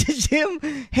messaged him,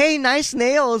 "Hey, nice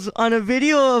nails," on a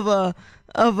video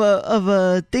of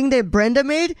a thing that Brenda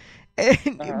made,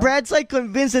 and Brad's like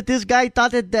convinced that this guy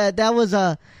thought that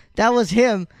was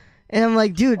him, and I'm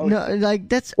like, dude, no, like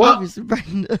that's obvious,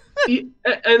 Brenda.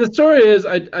 And the story is,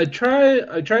 I try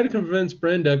to convince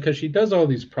Brenda because she does all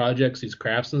these projects, these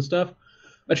crafts and stuff.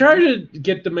 I try to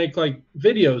get to make like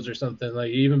videos or something,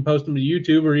 like even post them to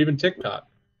YouTube or even TikTok.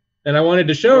 And I wanted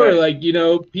to show her, like,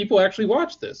 people actually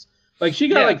watch this. Like, she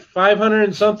got like 500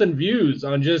 and something views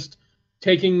on just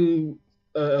taking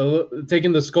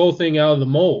the skull thing out of the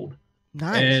mold.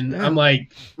 Nice. And I'm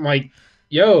like,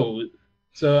 yo.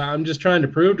 So I'm just trying to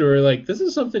prove to her, like, this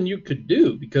is something you could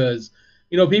do because,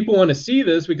 people want to see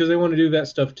this because they want to do that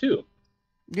stuff too.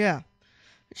 Yeah.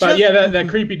 But that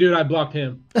creepy dude, I blocked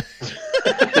him.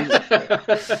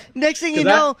 Next thing you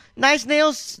know, nice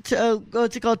nails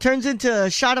turns into a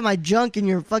shot of my junk in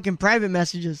your fucking private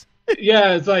messages.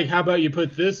 Yeah, it's like, how about you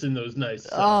put this in those nice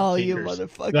fingers? You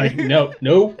motherfucker. Like, no.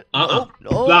 No. No.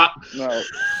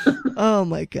 Oh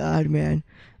my God, man.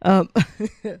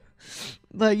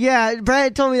 But yeah,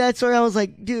 Brad told me that story. I was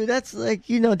like, dude, that's like,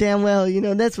 damn well,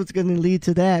 that's what's going to lead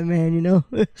to that, man,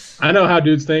 I know how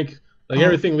dudes think. Like,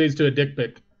 everything leads to a dick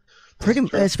pic.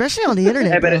 Especially on the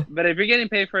internet. But if you're getting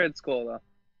paid for it, it's cool, though.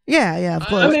 Yeah, of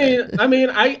course.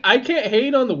 I can't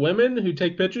hate on the women who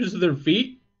take pictures of their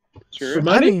feet for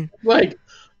money.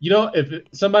 If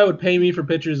somebody would pay me for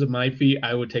pictures of my feet,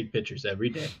 I would take pictures every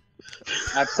day.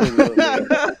 Absolutely.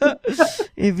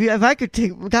 If I could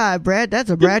take, God, Brad, that's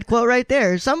a Brad quote right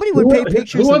there. Somebody would pay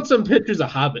pictures. Who wants some pictures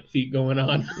of Hobbit feet going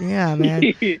on? Yeah,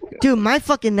 man. Dude, my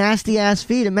fucking nasty ass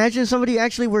feet. Imagine somebody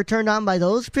actually were turned on by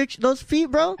those feet,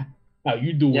 bro. How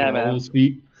you doing with those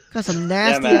feet? Got some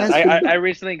nasty ass feet. I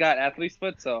recently got athlete's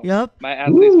foot, so my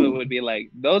athlete's foot would be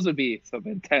like, those would be some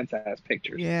intense ass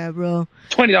pictures. Yeah, bro.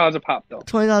 $20 a pop, though.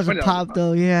 $20 a pop,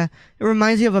 though, yeah. It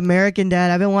reminds me of American Dad.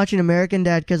 I've been watching American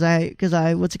Dad because I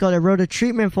I wrote a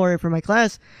treatment for it for my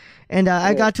class. And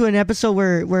I got to an episode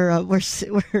where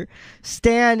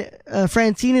Stan,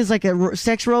 Francine is like a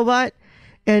sex robot.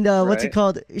 And what's it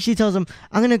called? She tells him,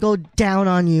 "I'm gonna go down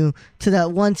on you to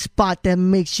that one spot that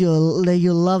makes you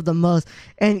love the most."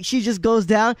 And she just goes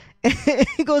down and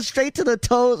he goes straight to the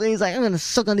toes. And he's like, "I'm gonna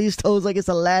suck on these toes like it's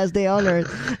the last day on earth."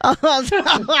 I was like,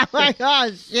 "Oh my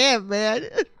gosh, shit, man!"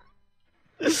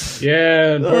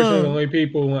 Yeah, unfortunately, the only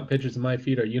people who want pictures of my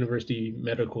feet are university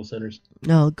medical centers.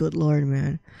 Oh, good Lord,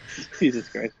 man. Jesus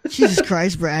Christ. Jesus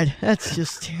Christ, Brad. That's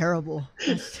just terrible.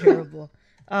 That's terrible.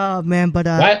 Oh, man, but...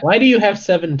 Why do you have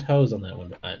 7 toes on that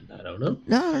one? I don't know.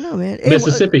 No, I don't know, man.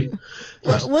 Mississippi.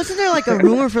 Wasn't there like a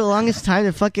rumor for the longest time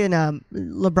that fucking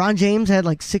LeBron James had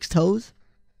like 6 toes?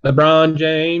 LeBron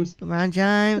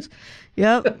James.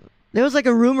 Yep. There was like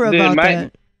a rumor about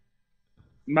that.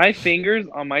 My fingers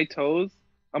on my toes,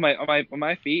 on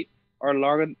my feet, are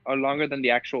longer than the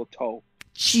actual toe.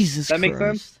 Jesus Christ. That makes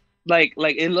sense? Like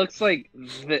it looks like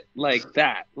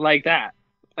that. Like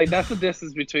that's the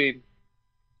distance between.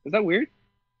 Is that weird?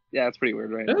 Yeah, it's pretty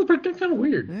weird, right? That's kind of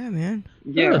weird. Yeah, man.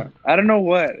 Yeah. I don't know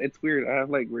what. It's weird. I have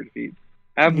like weird feet.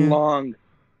 I have long.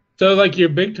 So like your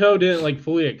big toe didn't like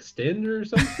fully extend or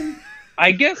something?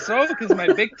 I guess so, because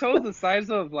my big toe is the size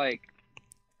of like.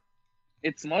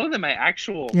 It's smaller than my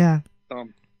actual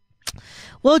thumb.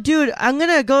 Well, dude, I'm going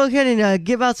to go ahead and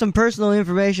give out some personal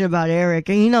information about Eric.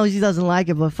 And he knows he doesn't like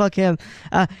it, but fuck him.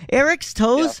 Eric's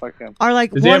toes are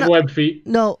like... Does he have web feet?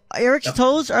 No, Eric's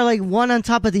toes are like one on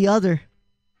top of the other.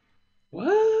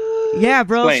 What? Yeah,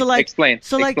 bro. Explain.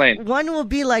 One will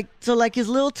be like... So like his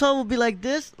little toe will be like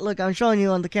this. Look, I'm showing you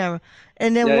on the camera.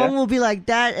 And then one will be like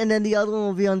that, and then the other one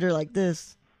will be under like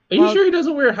this. Are you sure he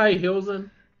doesn't wear high heels then?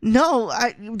 No,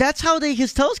 that's how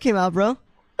his toes came out, bro.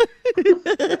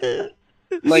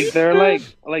 Like they're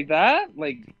like that?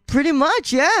 Like pretty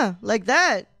much, yeah, like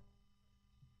that.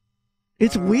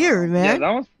 It's weird, man.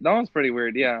 Yeah, that one's pretty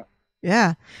weird, yeah.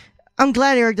 Yeah. I'm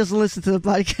glad Eric doesn't listen to the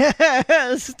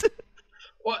podcast.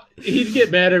 Well, he'd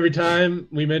get mad every time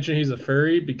we mention he's a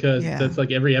furry because that's like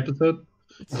every episode.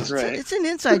 It's an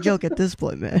inside joke at this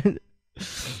point, man.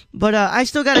 But I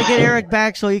still got to get Eric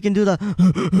back so he can do the...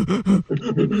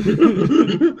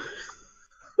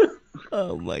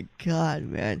 Oh, my God,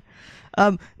 man.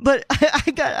 But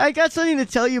I got something to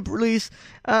tell you, Luis.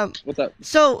 What's up?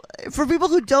 So, for people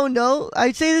who don't know,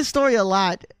 I say this story a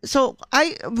lot. So,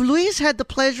 Luis had the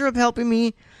pleasure of helping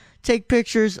me take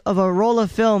pictures of a roll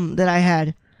of film that I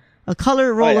had. A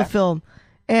color roll of film.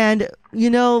 And,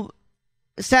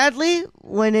 sadly,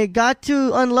 when it got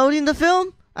to unloading the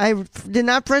film... I did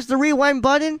not press the rewind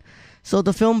button, so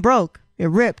the film broke. It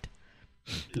ripped.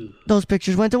 Those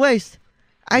pictures went to waste.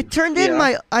 I turned in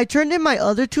my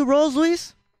other 2 rolls,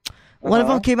 Luis. One of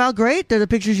them came out great. They're the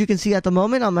pictures you can see at the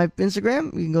moment on my Instagram.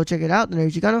 You can go check it out. The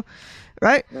Nerd Chicano,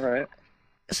 right? All right.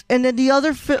 And then the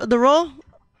other the roll,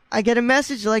 I get a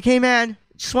message like, "Hey man,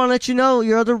 just want to let you know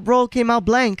your other roll came out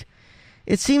blank.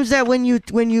 It seems that when you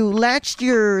latched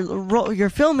your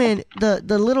film in, the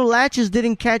little latches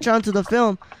didn't catch onto the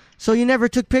film, so you never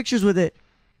took pictures with it."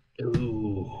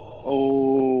 Ooh.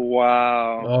 Oh,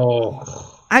 wow.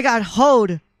 Oh. I got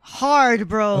hoed hard,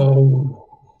 bro. Oh.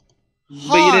 Hard.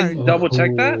 But you didn't double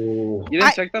check that? You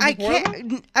didn't check that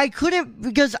before? I couldn't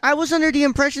because I was under the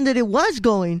impression that it was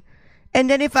going. And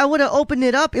then if I would have opened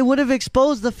it up, it would have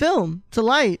exposed the film to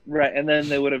light. Right, and then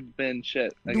it would have been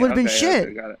shit. It would have been shit.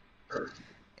 Okay, got it.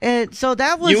 And so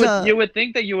that was you would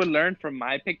think that you would learn from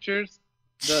my pictures,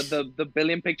 the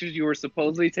billion pictures you were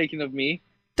supposedly taking of me.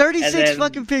 36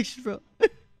 fucking pictures, bro.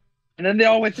 And then they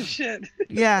all went to shit.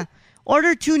 Yeah.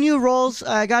 Ordered 2 new rolls.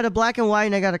 I got a black and white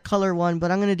and I got a color one, but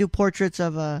I'm going to do portraits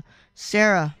of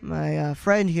Sarah, my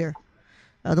friend here.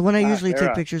 The one I usually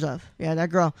take pictures of. Yeah, that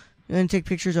girl. I'm going to take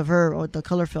pictures of her with the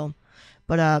color film.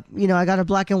 But, I got a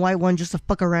black and white one just to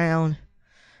fuck around.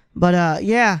 But,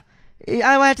 yeah.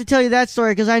 I have to tell you that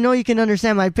story because I know you can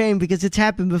understand my pain because it's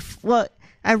happened before. Well,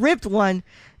 I ripped one.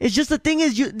 It's just the thing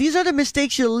is, these are the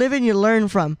mistakes you live and you learn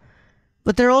from.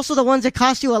 But they're also the ones that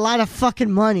cost you a lot of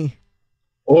fucking money.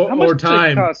 How much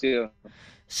time. Does it cost you?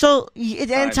 So,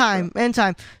 end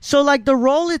time. So, like, the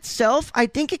roll itself, I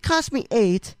think it cost me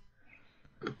 $8.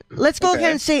 Let's go ahead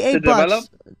and say $8. Develop?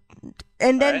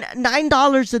 And then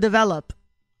 $9 to develop.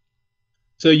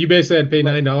 So you basically had to pay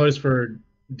 $9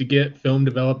 to get film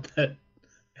developed that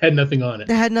had nothing on it.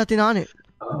 That had nothing on it.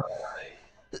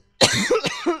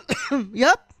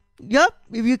 Yep.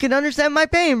 If you can understand my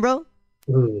pain, bro.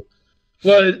 Ooh.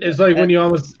 Well, it's like when you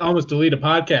almost delete a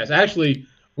podcast. Actually,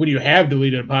 when you have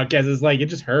deleted a podcast, it's like it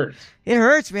just hurts. It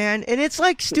hurts, man. And it's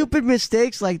like stupid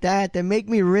mistakes like that make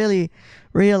me really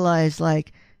realize,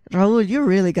 like, Raul, you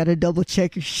really got to double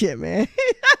check your shit, man.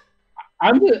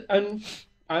 I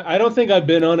don't think I've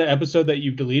been on an episode that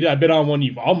you've deleted. I've been on one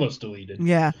you've almost deleted.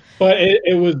 Yeah. But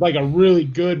it was like a really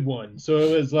good one. So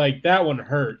it was like, that one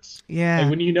hurts. Yeah. Like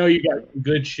when you know you got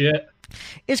good shit.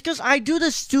 It's because I do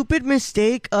the stupid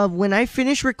mistake of when I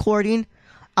finish recording,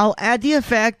 I'll add the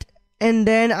effect, and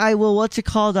then I will,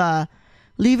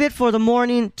 leave it for the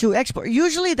morning to export.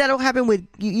 Usually that'll happen with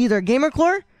either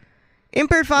GamerCore,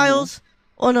 Impaired Files.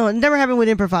 Oh no, it never happened with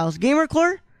Impaired Files.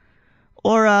 GamerCore,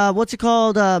 or what's it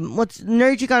called? What's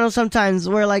Nerdy Chicano sometimes,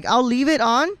 where like I'll leave it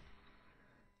on,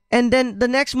 and then the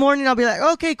next morning I'll be like,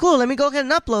 okay, cool, let me go ahead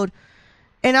and upload.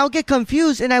 And I'll get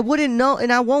confused, and I wouldn't know,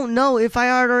 and I won't know if I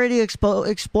had already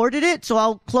exported it. So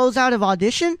I'll close out of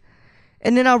Audition,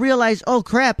 and then I'll realize, oh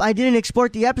crap, I didn't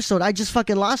export the episode. I just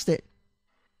fucking lost it.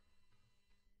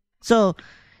 So,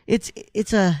 I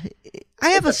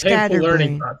have a scattered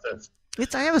brain. Process.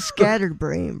 I have a scattered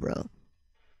brain, bro.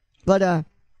 But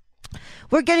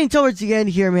we're getting towards the end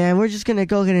here, man. We're just gonna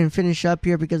go ahead and finish up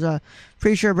here because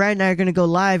pretty sure Brad and I are gonna go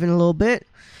live in a little bit.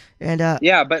 And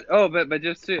yeah, but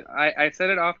just to I said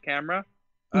it off camera,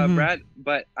 Brad,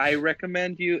 but I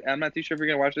recommend you. I'm not too sure if you're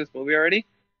gonna watch this movie already,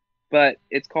 but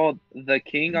it's called The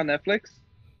King on Netflix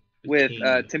with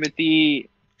Timothy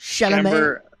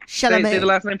Chalamet. Say the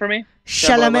last name for me.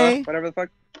 Chalamet. Whatever the fuck.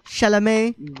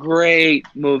 Chalamet. Great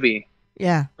movie.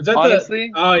 Yeah. Was that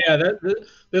honestly?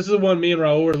 This is the one me and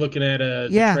Raul were looking at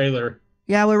the trailer.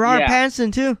 Yeah, with Robert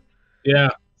Pattinson too. Yeah.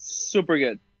 Super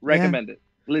good. Recommend it.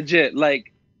 Legit.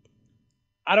 Like,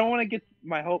 I don't want to get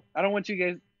my hope. I don't want you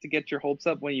guys to get your hopes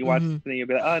up when you watch it and you'll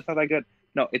be like, oh, it's not that good.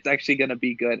 No, it's actually gonna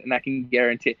be good, and I can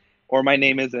guarantee it. Or my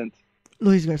name isn't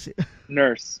Luis Garcia.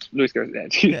 Luis Garcia.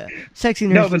 Yeah. Sexy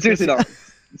nurse. No, but seriously though.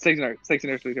 Sexy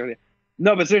nurse Luis Garcia.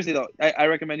 No, but seriously though, I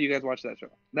recommend you guys watch that show.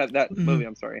 That movie,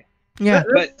 I'm sorry. Yeah.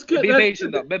 But be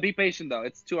patient though. But be patient though.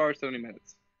 It's 2 hours 70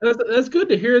 minutes. That's good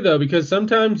to hear though, because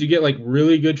sometimes you get like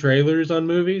really good trailers on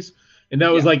movies. And that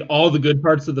was like all the good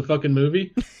parts of the fucking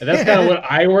movie. And that's kind of what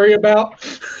I worry about.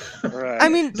 Right. I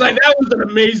mean, it's like, that was an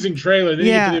amazing trailer. Then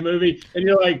you get to the movie and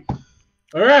you're like,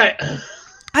 all right.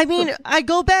 I mean, I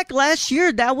go back last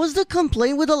year. That was the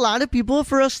complaint with a lot of people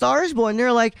for A Star Is Born.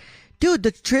 They're like, dude,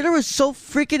 the trailer was so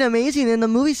freaking amazing and the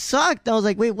movie sucked. I was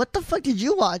like, wait, what the fuck did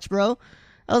you watch, bro?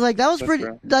 I was like, that was pretty,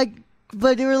 like,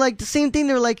 but they were like the same thing.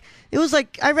 They were like, it was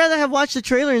like, I'd rather have watched the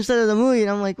trailer instead of the movie.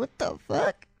 And I'm like, what the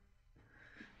fuck?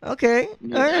 Okay.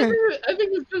 Yeah, all right. I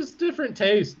think it's just different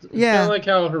taste. Yeah. Kind of like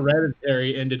how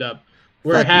Hereditary ended up.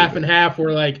 Where half and half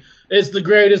were like, it's the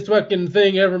greatest fucking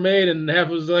thing ever made. And half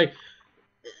was like,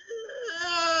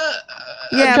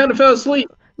 I kind of fell asleep.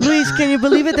 Luis, can you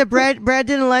believe it that Brad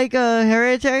didn't like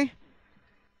Hereditary?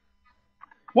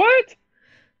 What?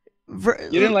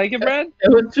 You didn't like it, Brad? It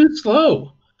was too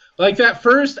slow. Like that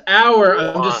first hour,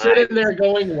 I'm just sitting there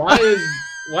going, why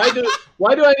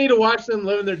do I need to watch them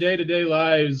living their day-to-day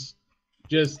lives?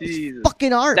 Just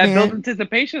fucking art, man. That builds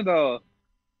anticipation, though.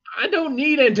 I don't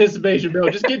need anticipation, bro.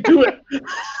 Just get to it.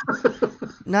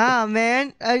 Nah,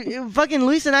 man. Fucking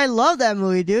Luis and I love that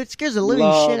movie, dude. It scares the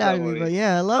living shit out of me, but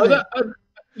yeah, I love it.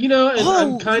 You know, and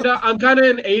I'm kind of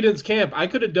in Ayden's camp. I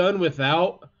could have done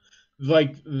without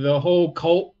like the whole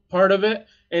cult part of it,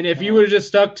 and if you would have just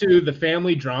stuck to the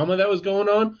family drama that was going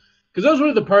on, because those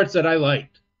were the parts that I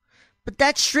liked. But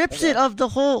that strips it of the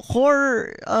whole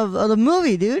horror of the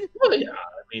movie, dude. Well, yeah,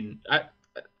 I mean,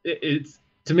 it's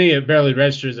to me it barely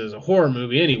registers as a horror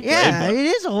movie anyway. Yeah, it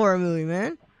is a horror movie,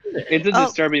 man. It's a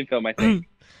disturbing film, I think.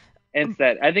 And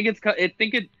sad. I think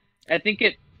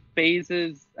it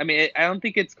phases. I mean, I don't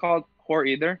think it's called horror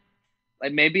either.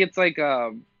 Like maybe it's like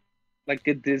a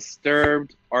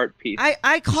disturbed art piece.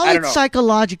 I call it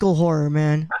psychological horror,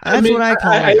 man. That's what I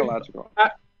call it. Psychological.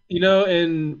 You know,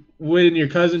 and when your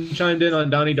cousin chimed in on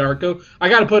Donnie Darko, I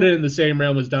got to put it in the same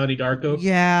realm as Donnie Darko.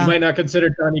 Yeah. You might not consider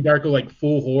Donnie Darko like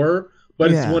full horror,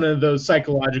 but it's one of those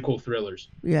psychological thrillers.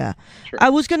 Yeah. Sure.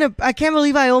 I can't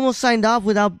believe I almost signed off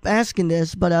without asking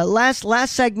this, but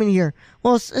last segment here.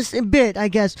 Well, it's a bit, I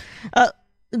guess.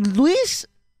 Luis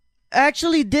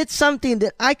actually did something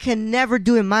that I can never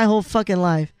do in my whole fucking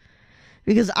life.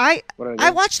 Because I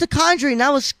watched The Conjuring and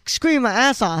I was screaming my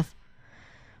ass off.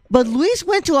 But Luis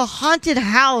went to a haunted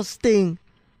house thing.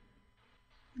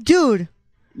 Dude.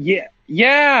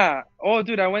 Yeah. Oh,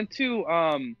 dude, I went to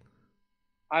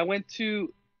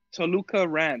Toluca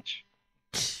Ranch.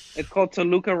 It's called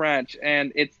Toluca Ranch,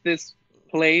 and it's this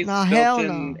place built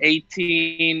in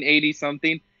 1880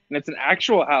 something, and it's an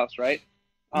actual house, right?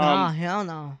 Hell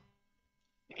no.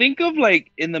 Think of like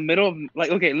in the middle of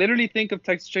literally think of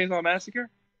Texas Chainsaw Massacre.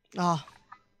 Oh.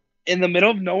 In the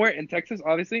middle of nowhere in Texas,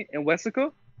 obviously, in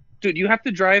Westico. Dude, you have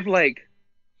to drive like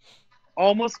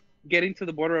almost getting to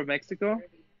the border of Mexico.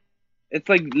 It's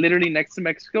like literally next to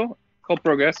Mexico, called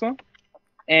Progreso.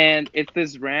 And it's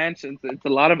this ranch, and it's a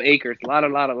lot of acres, a lot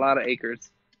of acres.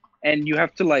 And you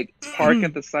have to like park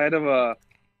at the side of a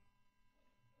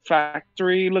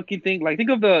factory looking thing. Like think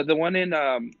of the one in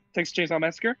Texas Chainsaw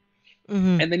Massacre.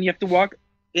 Mm-hmm. And then you have to walk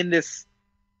in this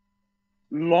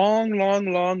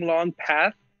long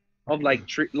path of like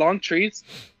long trees.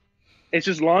 It's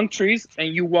just long trees,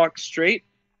 and you walk straight.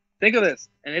 Think of this,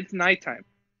 and it's nighttime,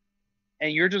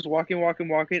 and you're just walking,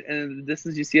 and in the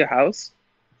distance you see a house.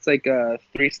 It's like a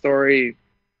 3-story,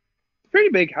 pretty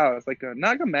big house, like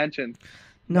not like a mansion.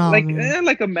 No,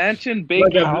 like a mansion,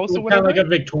 big house or whatever. Kind of like a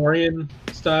Victorian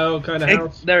style kind of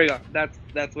house. There we go. That's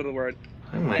what the word.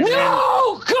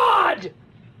 No, God!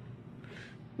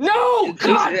 No,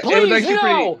 God, please, it was actually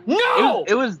no! Pretty, no!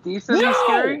 It was decently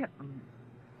scary.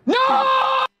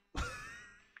 No!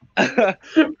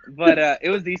 But it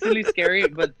was decently scary.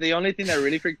 But the only thing that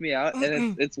really freaked me out,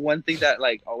 and it's one thing that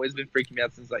like always been freaking me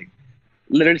out since like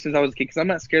literally since I was a kid, because I'm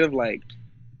not scared of like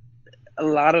a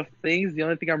lot of things. The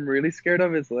only thing I'm really scared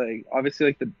of is like obviously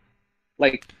like the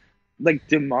like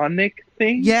demonic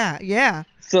thing. Yeah.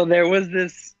 So there was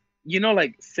this,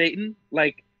 like Satan,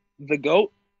 like the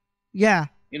goat. Yeah.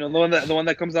 The one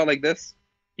that comes out like this.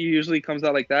 He usually comes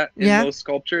out like that in those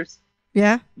sculptures.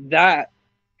 Yeah. That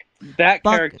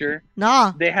character.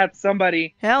 Nah. They had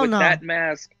somebody with no. that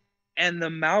mask, and the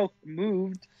mouth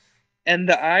moved, and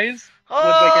the eyes was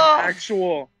like an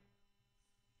actual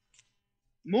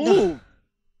move.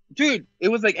 Dude, it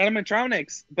was like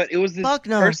animatronics, but it was this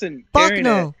person carrying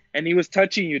it, and he was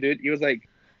touching you, dude. He was like,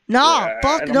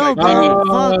 fuck no, bro.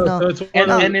 Fuck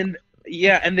no.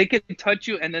 And they can touch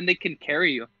you, and then they can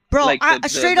carry you. Bro, like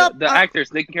straight up, the actors,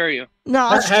 they can carry you. No,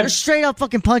 I'm straight up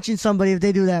fucking punching somebody if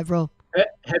they do that, bro.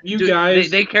 Have you guys?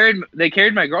 They carried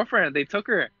my girlfriend. They took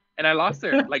her, and I lost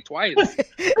her like twice. And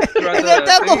at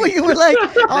that moment, you were like,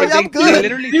 "Oh, I'm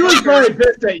good." He was very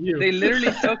pissed at you. They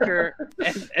literally took her,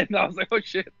 and I was like, "Oh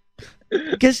shit."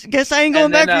 Guess I ain't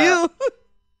going back for you.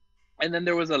 And then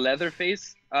there was a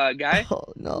Leatherface guy.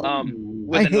 Oh no!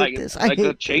 With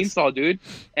a chainsaw, dude,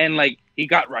 and like he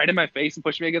got right in my face and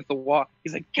pushed me against the wall.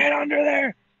 He's like, "Get under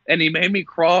there!" And he made me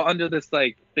crawl under this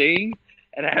like thing,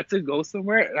 and I had to go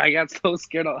somewhere. And I got so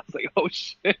scared. I was like, "Oh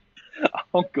shit,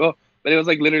 I'll go." But it was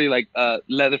like literally like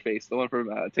Leatherface, the one from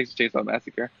Texas Chainsaw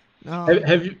Massacre. Oh.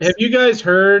 Have you guys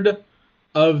heard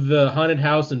of the haunted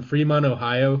house in Fremont,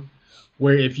 Ohio,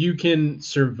 where if you can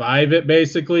survive it,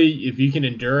 basically, if you can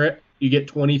endure it, you get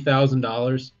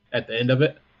 $20,000 at the end of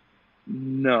it?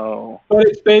 No. But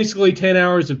it's basically 10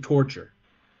 hours of torture.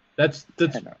 That's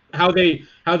how they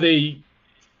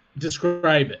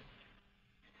describe it.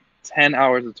 10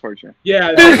 hours of torture. Yeah.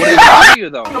 What did they do to you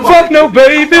though? Fuck no,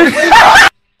 baby.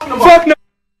 Fuck no.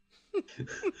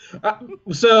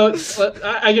 So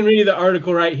I can read you the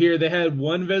article right here. They had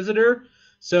one visitor.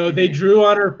 So they drew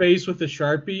on her face with a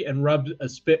Sharpie and rubbed a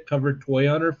spit-covered toy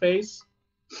on her face.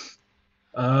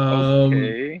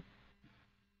 Okay.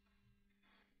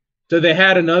 So they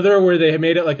had another where they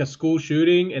made it like a school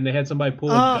shooting, and they had somebody pull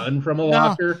a gun from a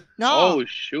locker. No. Oh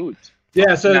shoot.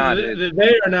 Yeah, so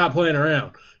they are not playing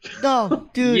around. No,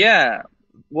 dude. Yeah.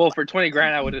 Well, for 20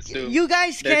 grand, I would assume. You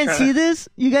guys can't see this.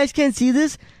 You guys can't see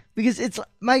this because it's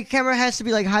my camera has to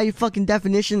be like high fucking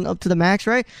definition up to the max,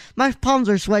 right? My palms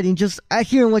are sweating just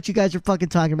hearing what you guys are fucking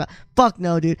talking about. Fuck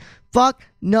no, dude. Fuck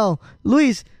no,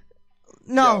 Luis.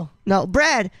 No.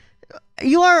 Brad,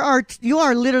 you are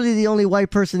literally the only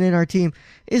white person in our team.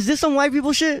 Is this some white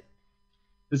people shit?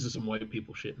 This is some white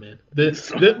people shit, man.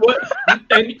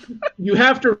 And you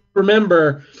have to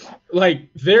remember, like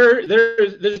there's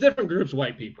different groups of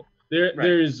white people.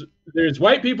 There's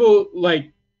white people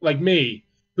like me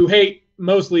who hate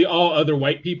mostly all other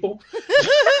white people,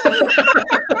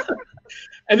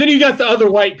 and then you got the other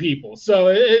white people. So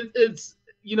it's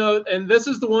and this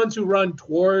is the ones who run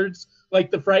towards like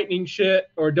the frightening shit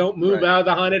or don't move out of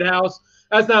the haunted house.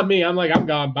 That's not me. I'm like, I'm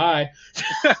gone. Bye.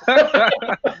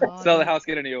 Sell the house,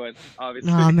 get a new one.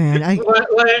 Obviously. Oh man,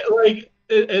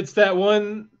 it's that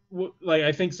one. Like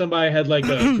I think somebody had like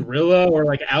a gorilla or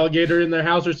like alligator in their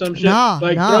house or some shit. Throw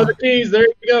the keys. There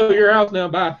you go. Your house now.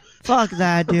 Bye. Fuck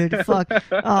that, dude. Fuck.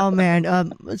 Oh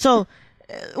man. So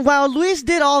while Luis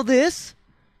did all this,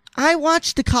 I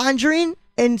watched The Conjuring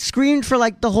and screamed for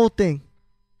like the whole thing.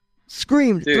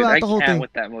 Screamed throughout the whole thing. I can't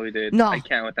with that movie, dude. No. I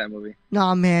can't with that movie.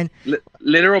 Nah, man.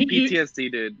 Literal PTSD,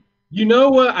 dude. You know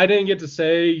what I didn't get to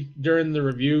say during the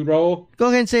review roll? Go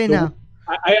ahead and say it now.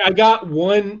 I got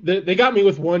one. They got me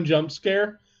with one jump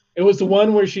scare. It was the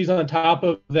one where she's on top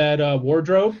of that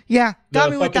wardrobe. Yeah,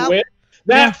 got me with that.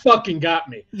 That fucking got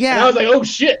me. Yeah. And I was like, oh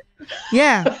shit.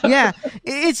 Yeah.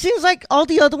 It seems like all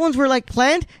the other ones were like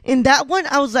planned. In that one,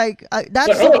 I was like,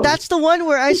 that's the one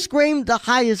where I screamed the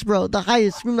highest, bro. The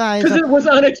highest. Because it was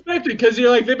unexpected. Because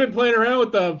you're like, they've been playing around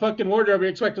with the fucking wardrobe.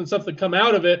 You're expecting something to come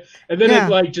out of it, and then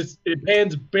it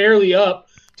pans barely up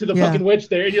to the fucking witch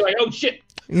there, and you're like, oh shit.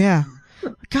 Yeah.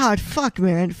 God, fuck,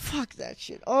 man. Fuck that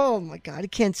shit. Oh, my God. I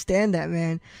can't stand that,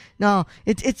 man. No,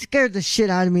 it scared the shit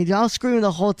out of me. I was screaming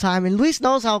the whole time. And Luis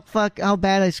knows how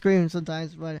bad I scream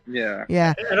sometimes. But yeah.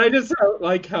 And I just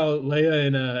like how Leia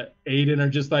and Ayden are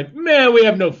just like, man, we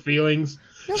have no feelings.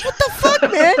 What the fuck,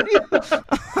 man?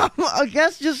 I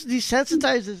guess just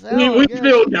desensitized as hell. We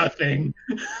feel nothing.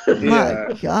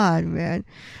 My God, man.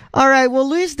 All right, well,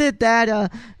 Luis did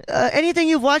that. Anything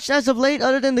you've watched as of late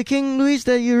other than The King, Luis,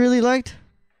 that you really liked?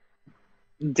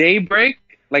 Daybreak,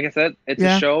 like I said, it's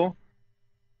a show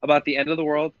about the end of the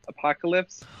world,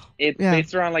 apocalypse. It's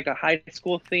based around like a high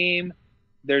school theme.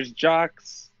 There's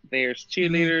jocks, there's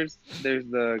cheerleaders, there's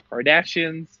the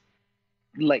Kardashians.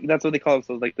 Like, that's what they call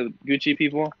themselves, like the Gucci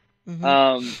people.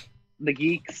 The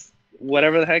geeks,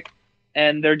 whatever the heck.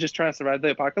 And they're just trying to survive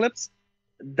the apocalypse.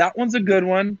 That one's a good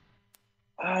one.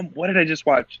 What did I just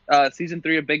watch? Season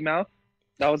 3 of Big Mouth.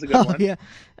 That was a good one. Yeah.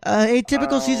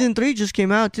 Atypical Season 3 just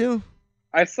came out, too.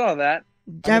 I saw that.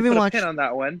 I haven't watched. Put a pin on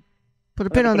that one. Put a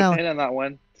pin on that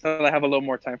one. So I have a little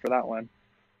more time for that one.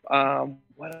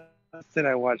 What else did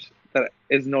I watch that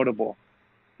is notable?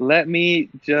 Let me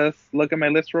just look at my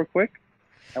list real quick.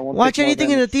 Watch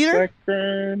anything in the theater?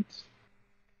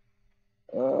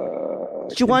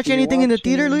 Did you watch anything in the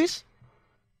theater, Luis?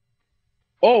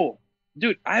 Oh,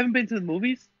 dude, I haven't been to the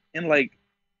movies in like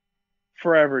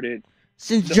forever, dude.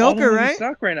 Since Joker, all the right?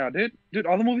 Suck right now, dude. Dude,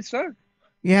 all the movies suck.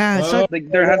 Yeah, so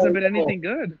like there hasn't been anything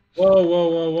good.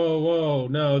 Whoa!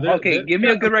 No. Okay, give me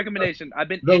a good recommendation. I've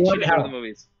been itching for the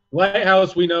movies.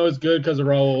 Lighthouse, we know is good because of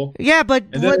Raul. Yeah, but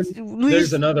Luis,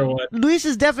 there's another one. Luis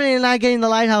is definitely not getting the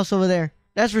Lighthouse over there.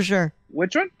 That's for sure.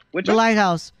 Which one? The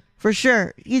Lighthouse, for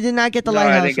sure. He did not get the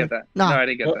Lighthouse. I didn't get that. No, I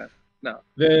didn't get that. No.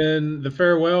 Then The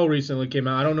Farewell recently came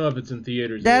out. I don't know if it's in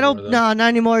theaters. No, not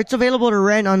anymore. It's available to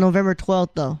rent on November 12th,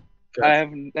 though. Okay.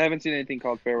 I haven't seen anything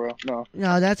called Farewell.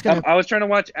 No, that's gonna. I was trying to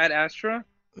watch Ad Astra,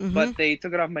 but they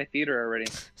took it off my theater already.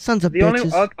 Sons of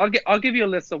bitches. I'll give you a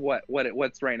list of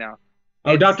what's right now.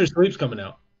 Dr. Sleep's coming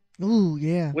out. Ooh,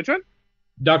 yeah. Which one?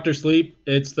 Dr. Sleep.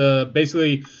 It's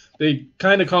basically they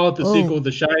kind of call it the sequel to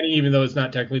The Shining, even though it's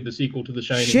not technically the sequel to The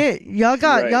Shining. Shit, y'all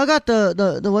got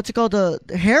the what's it called, the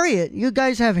Harriet. You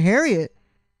guys have Harriet.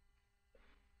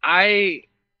 The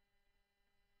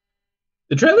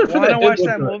trailer for that. I want to watch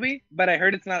that movie, but I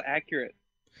heard it's not accurate.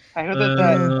 I heard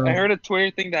I heard a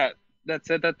Twitter thing that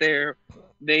said that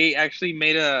they actually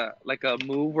made a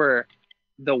move where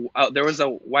there was a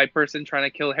white person trying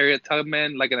to kill Harriet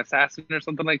Tubman, like an assassin or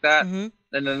something like that, and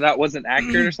then that wasn't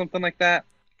accurate or something like that,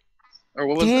 or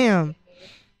what was it? A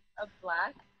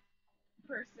black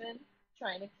person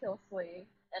trying to kill slaves,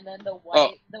 and then the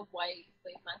white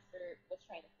slave master was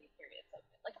trying to save Harriet Tubman.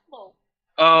 Like, whoa.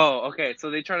 Oh, okay. So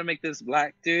they try to make this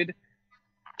black dude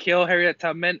kill Harriet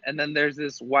Tubman, and then there's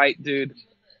this white dude,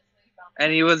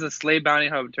 and he was a slave bounty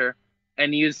hunter,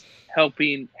 and he was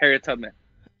helping Harriet Tubman.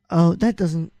 Oh, that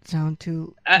doesn't sound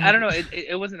too... I don't know.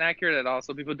 It wasn't accurate at all,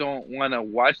 so people don't want to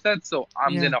watch that, so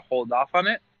I'm going to hold off on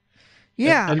it.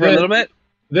 Yeah. For a little bit.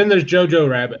 Then there's Jojo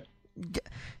Rabbit.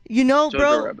 You know, Jojo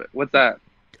bro... Rabbit. What's that?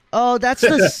 Oh, that's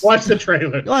the... Watch the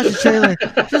trailer. Watch the trailer.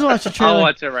 Just watch the trailer. I'll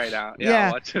watch it right now. Yeah.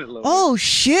 I'll watch it a little bit.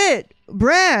 Shit.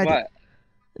 Brad.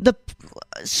 What?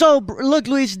 So, look,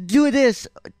 Luis, do this.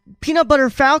 Peanut Butter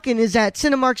Falcon is at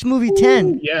Cinemark's Movie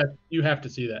 10. Yeah, you have to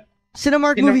see that.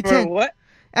 Cinemark Movie 10. What?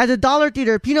 At the Dollar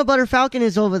Theater, Peanut Butter Falcon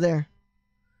is over there.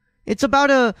 It's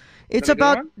about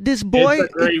this boy.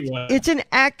 It's an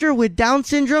actor with Down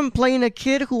syndrome playing a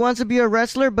kid who wants to be a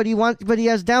wrestler, but he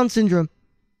has Down syndrome.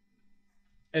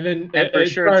 And then it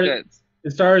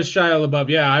stars Shia LaBeouf.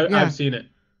 Yeah, I've seen it.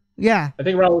 Yeah, I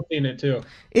think Raul's seen it too.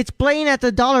 It's playing at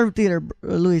the Dollar Theater,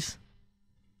 Luis.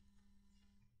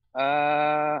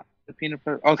 The Peanut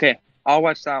Butter. Okay, I'll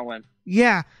watch that one.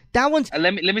 Yeah, that one's.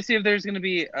 Let me see if there's gonna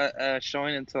be a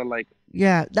showing until like.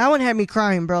 Yeah, that one had me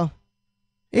crying, bro.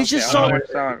 It's just so.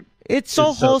 It's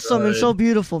so wholesome and so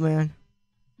beautiful, man.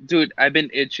 Dude, I've been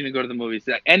itching to go to the movies.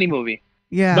 Any movie.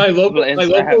 Yeah. My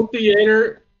local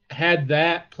theater had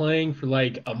that playing for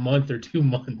like a month or 2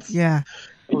 months. Yeah.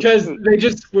 Because they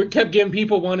just kept getting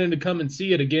people wanting to come and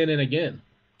see it again and again.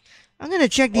 I'm gonna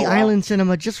check the Island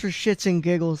Cinema just for shits and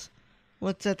giggles.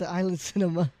 What's at the Island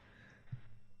Cinema?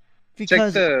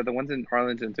 Because check the ones in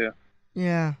Arlington too.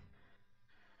 Yeah.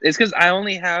 It's because I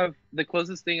only have the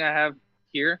closest thing I have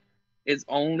here is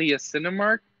only a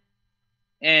Cinemark,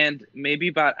 and maybe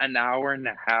about an hour and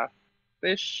a half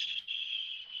ish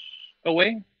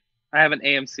away. I have an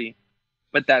AMC,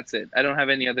 but that's it. I don't have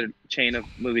any other chain of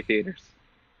movie theaters.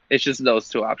 It's just those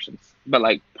two options, but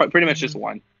like pretty much just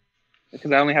one,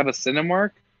 because I only have a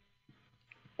Cinemark,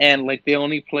 and like they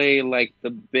only play like the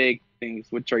big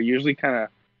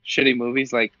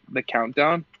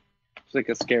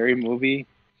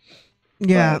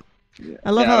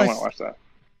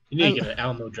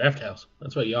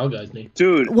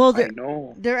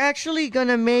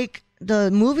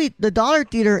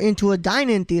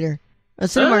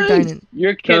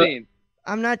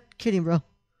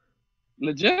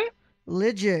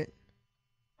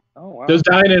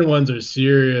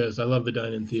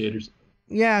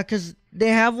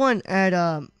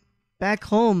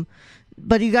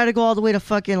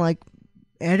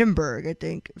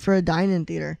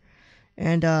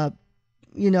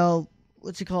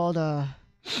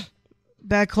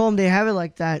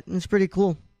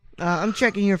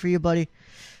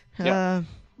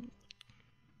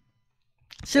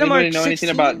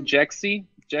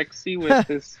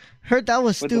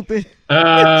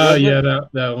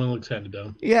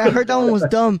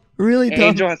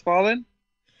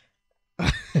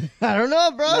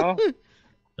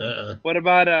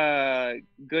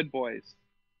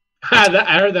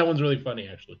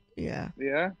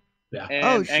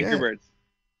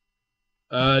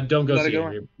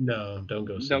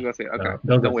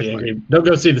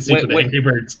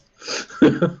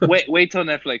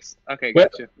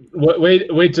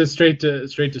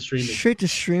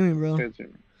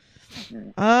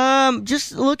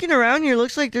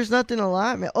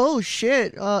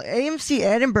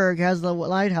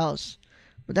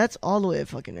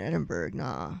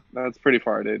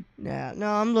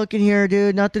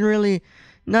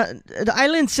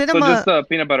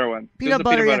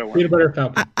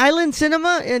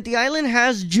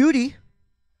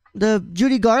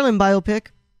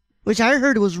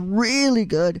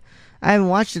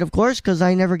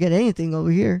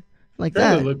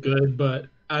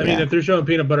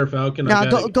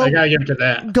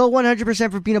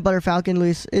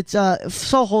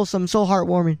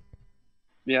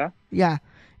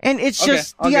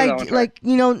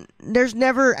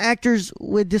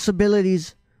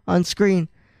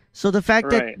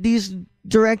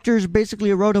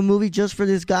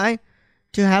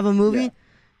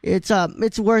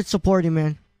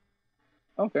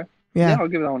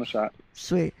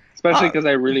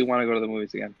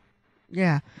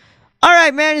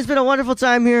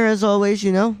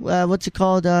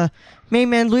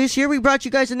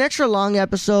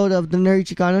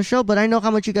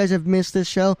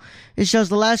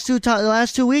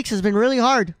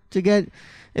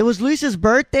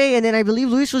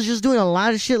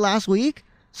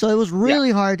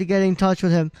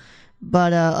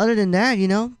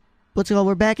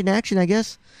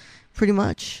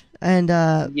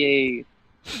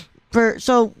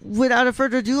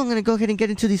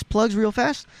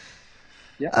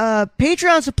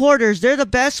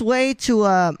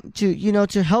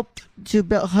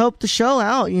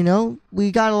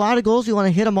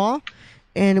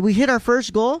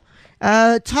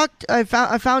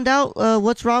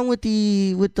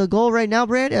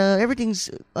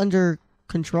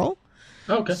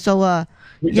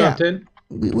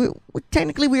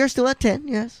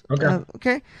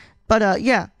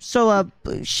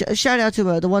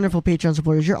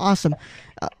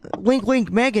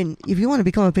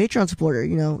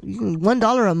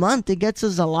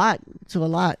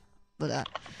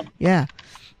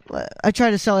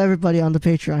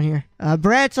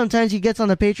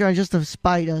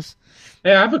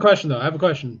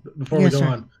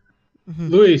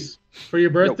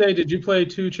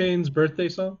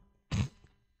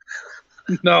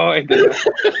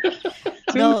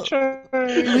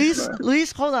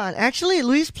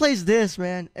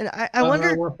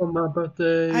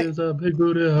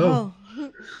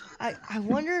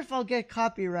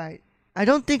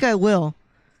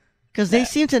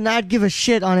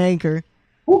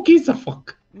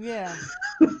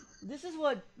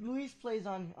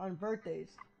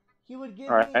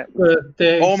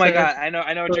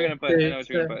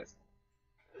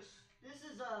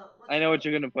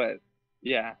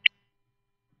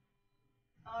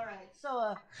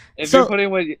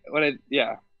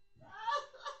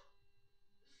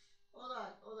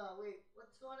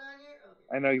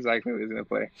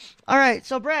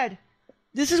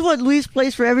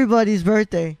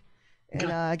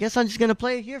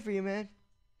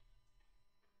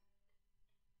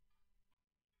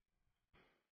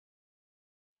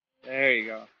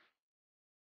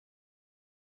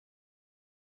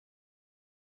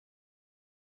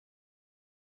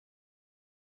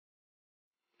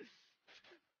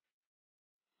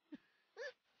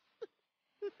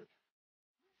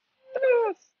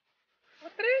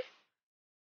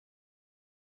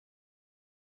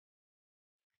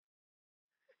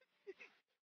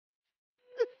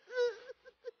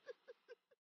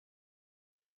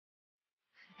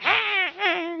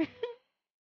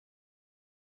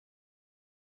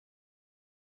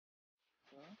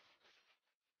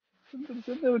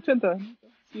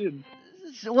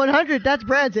 100. That's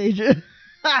Brad's age.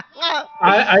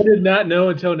 I did not know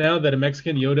until now that a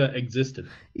Mexican Yoda existed.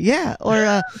 Yeah,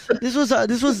 or this was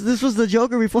the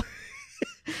Joker before.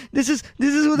 This is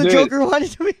who the Joker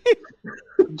wanted to be.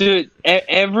 Dude,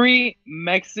 every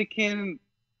Mexican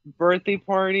birthday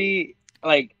party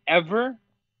like ever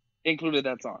included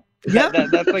that song. Yeah,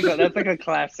 that's like a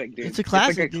classic, dude. It's a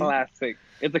classic.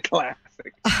 It's a classic.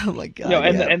 Oh my god. No,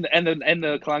 and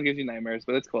the clown gives you nightmares,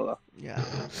 but it's cool though. Yeah.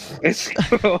 It's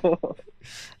cool.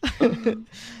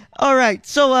 All right,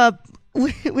 so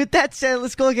with that said,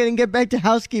 let's go ahead and get back to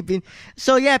housekeeping.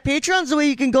 So yeah, Patreon's the way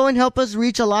you can go and help us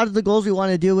reach a lot of the goals we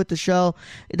want to do with the show.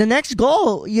 The next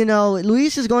goal,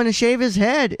 Luis is going to shave his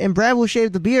head and Brad will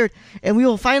shave the beard, and we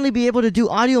will finally be able to do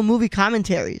audio movie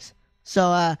commentaries.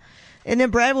 So and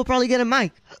then Brad will probably get a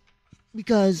mic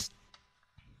because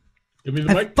give me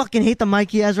the mic. Fucking hate the mic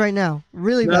he has right now.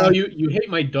 Really bad. No, you hate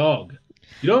my dog.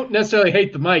 You don't necessarily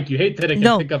hate the mic. You hate that it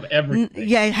can pick up everything.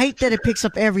 Yeah, I hate that it picks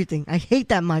up everything. I hate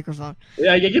that microphone.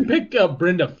 Yeah, you can pick up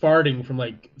Brenda farting from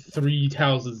like 3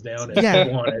 houses down if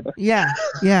you wanted. Yeah.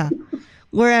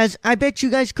 Whereas I bet you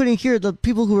guys couldn't hear the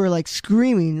people who were like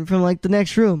screaming from like the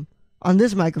next room on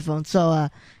this microphone. So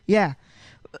yeah.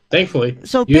 Thankfully.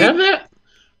 So you have that?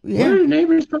 Yeah. What are your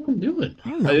neighbors fucking doing? I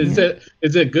don't know,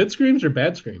 is it good screams or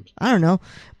bad screams? I don't know.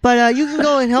 But you can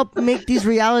go and help make these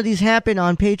realities happen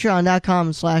on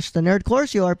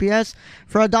patreon.com/thenerdcore, CORPS.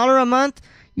 For $1 a month,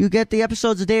 you get the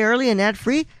episodes a day early and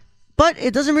ad-free. But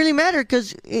it doesn't really matter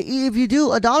because if you do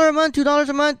 $1 a month, $2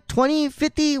 a month, 20,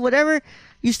 50, whatever,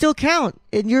 you still count.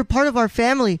 And you're part of our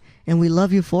family, and we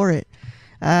love you for it.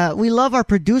 We love our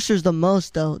producers the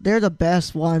most, though. They're the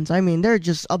best ones. I mean, they're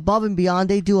just above and beyond.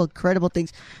 They do incredible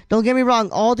things. Don't get me wrong.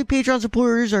 All the Patreon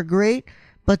supporters are great,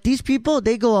 but these people,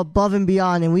 they go above and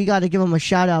beyond, and we got to give them a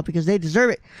shout out because they deserve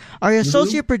it. Our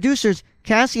associate producers,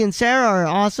 Cassie and Sarah, are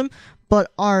awesome,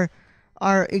 but our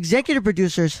executive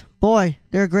producers, boy,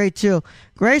 they're great too.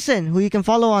 Grayson, who you can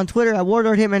follow on Twitter at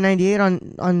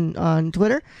WarlordHitman98 on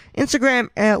Twitter, Instagram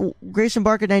at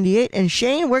GraysonBarker98, and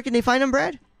Shane, where can they find him,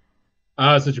 Brad?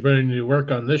 Since you're putting to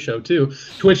work on this show too,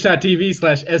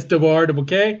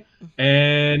 twitch.tv/SWRKK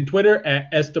and Twitter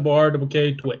at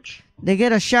SWRKK Twitch. They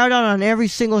get a shout out on every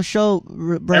single show,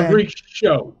 Brad. Every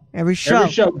show.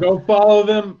 Go follow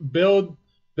them, build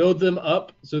them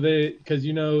up so because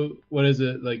what is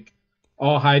it, like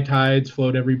all high tides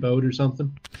float every boat or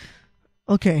something?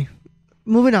 Okay.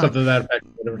 Moving on. Something to that effect.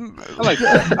 Whatever. I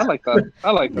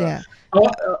like that. Yeah.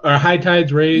 Or high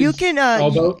tides raise you can all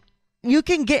boats. You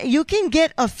can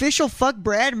get official Fuck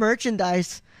Brad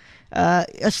merchandise,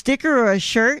 a sticker or a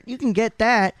shirt. You can get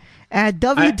that at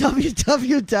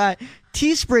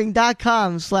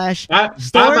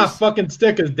www.teespring.com/stores. Buy my fucking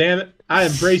stickers, damn it! I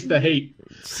embrace the hate.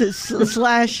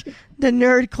 /the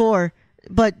Nerdcore,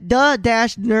 but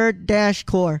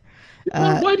the-nerd-core.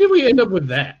 Why did we end up with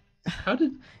that? How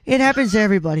did it happens to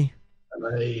everybody?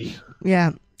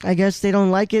 Yeah. I guess they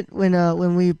don't like it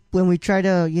when we try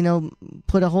to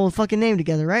put a whole fucking name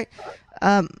together, right?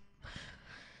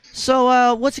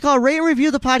 So what's it called? Rate and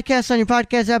review the podcast on your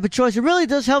podcast app of choice. It really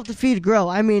does help the feed grow.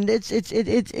 I mean, it's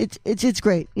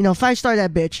great. 5-star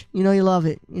that bitch. You love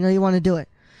it. You want to do it.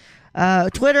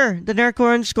 Twitter, the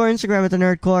Nerdcore _ Instagram at the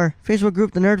Nerdcore, Facebook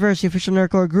group, the Nerdverse, the official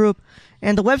Nerdcore group,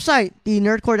 and the website,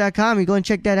 thenerdcore.com. You go and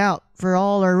check that out for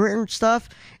all our written stuff,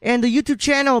 and the YouTube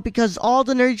channel because all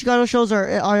the Nerdy Chicano shows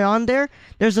are on there.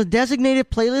 There's a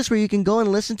designated playlist where you can go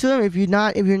and listen to them if you're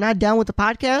not down with the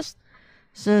podcast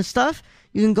stuff.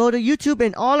 You can go to YouTube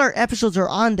and all our episodes are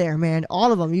on there, man.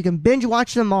 All of them. You can binge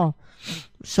watch them all.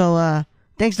 So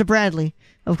thanks to Bradley.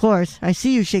 Of course. I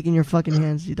see you shaking your fucking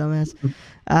hands, you dumbass.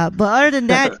 But other than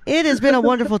that, it has been a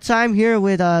wonderful time here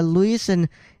with Luis and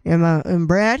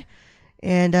Brad.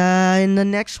 And in the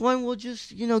next one, we'll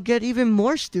just, get even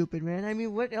more stupid, man. I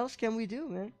mean, what else can we do,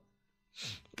 man?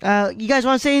 You guys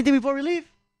want to say anything before we leave?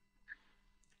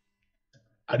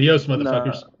 Adios,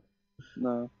 motherfuckers.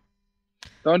 No.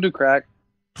 Don't do crack.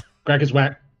 Crack is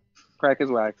whack. Crack is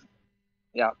wax.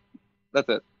 Yeah. That's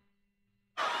it.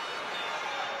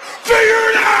 Figure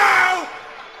it out!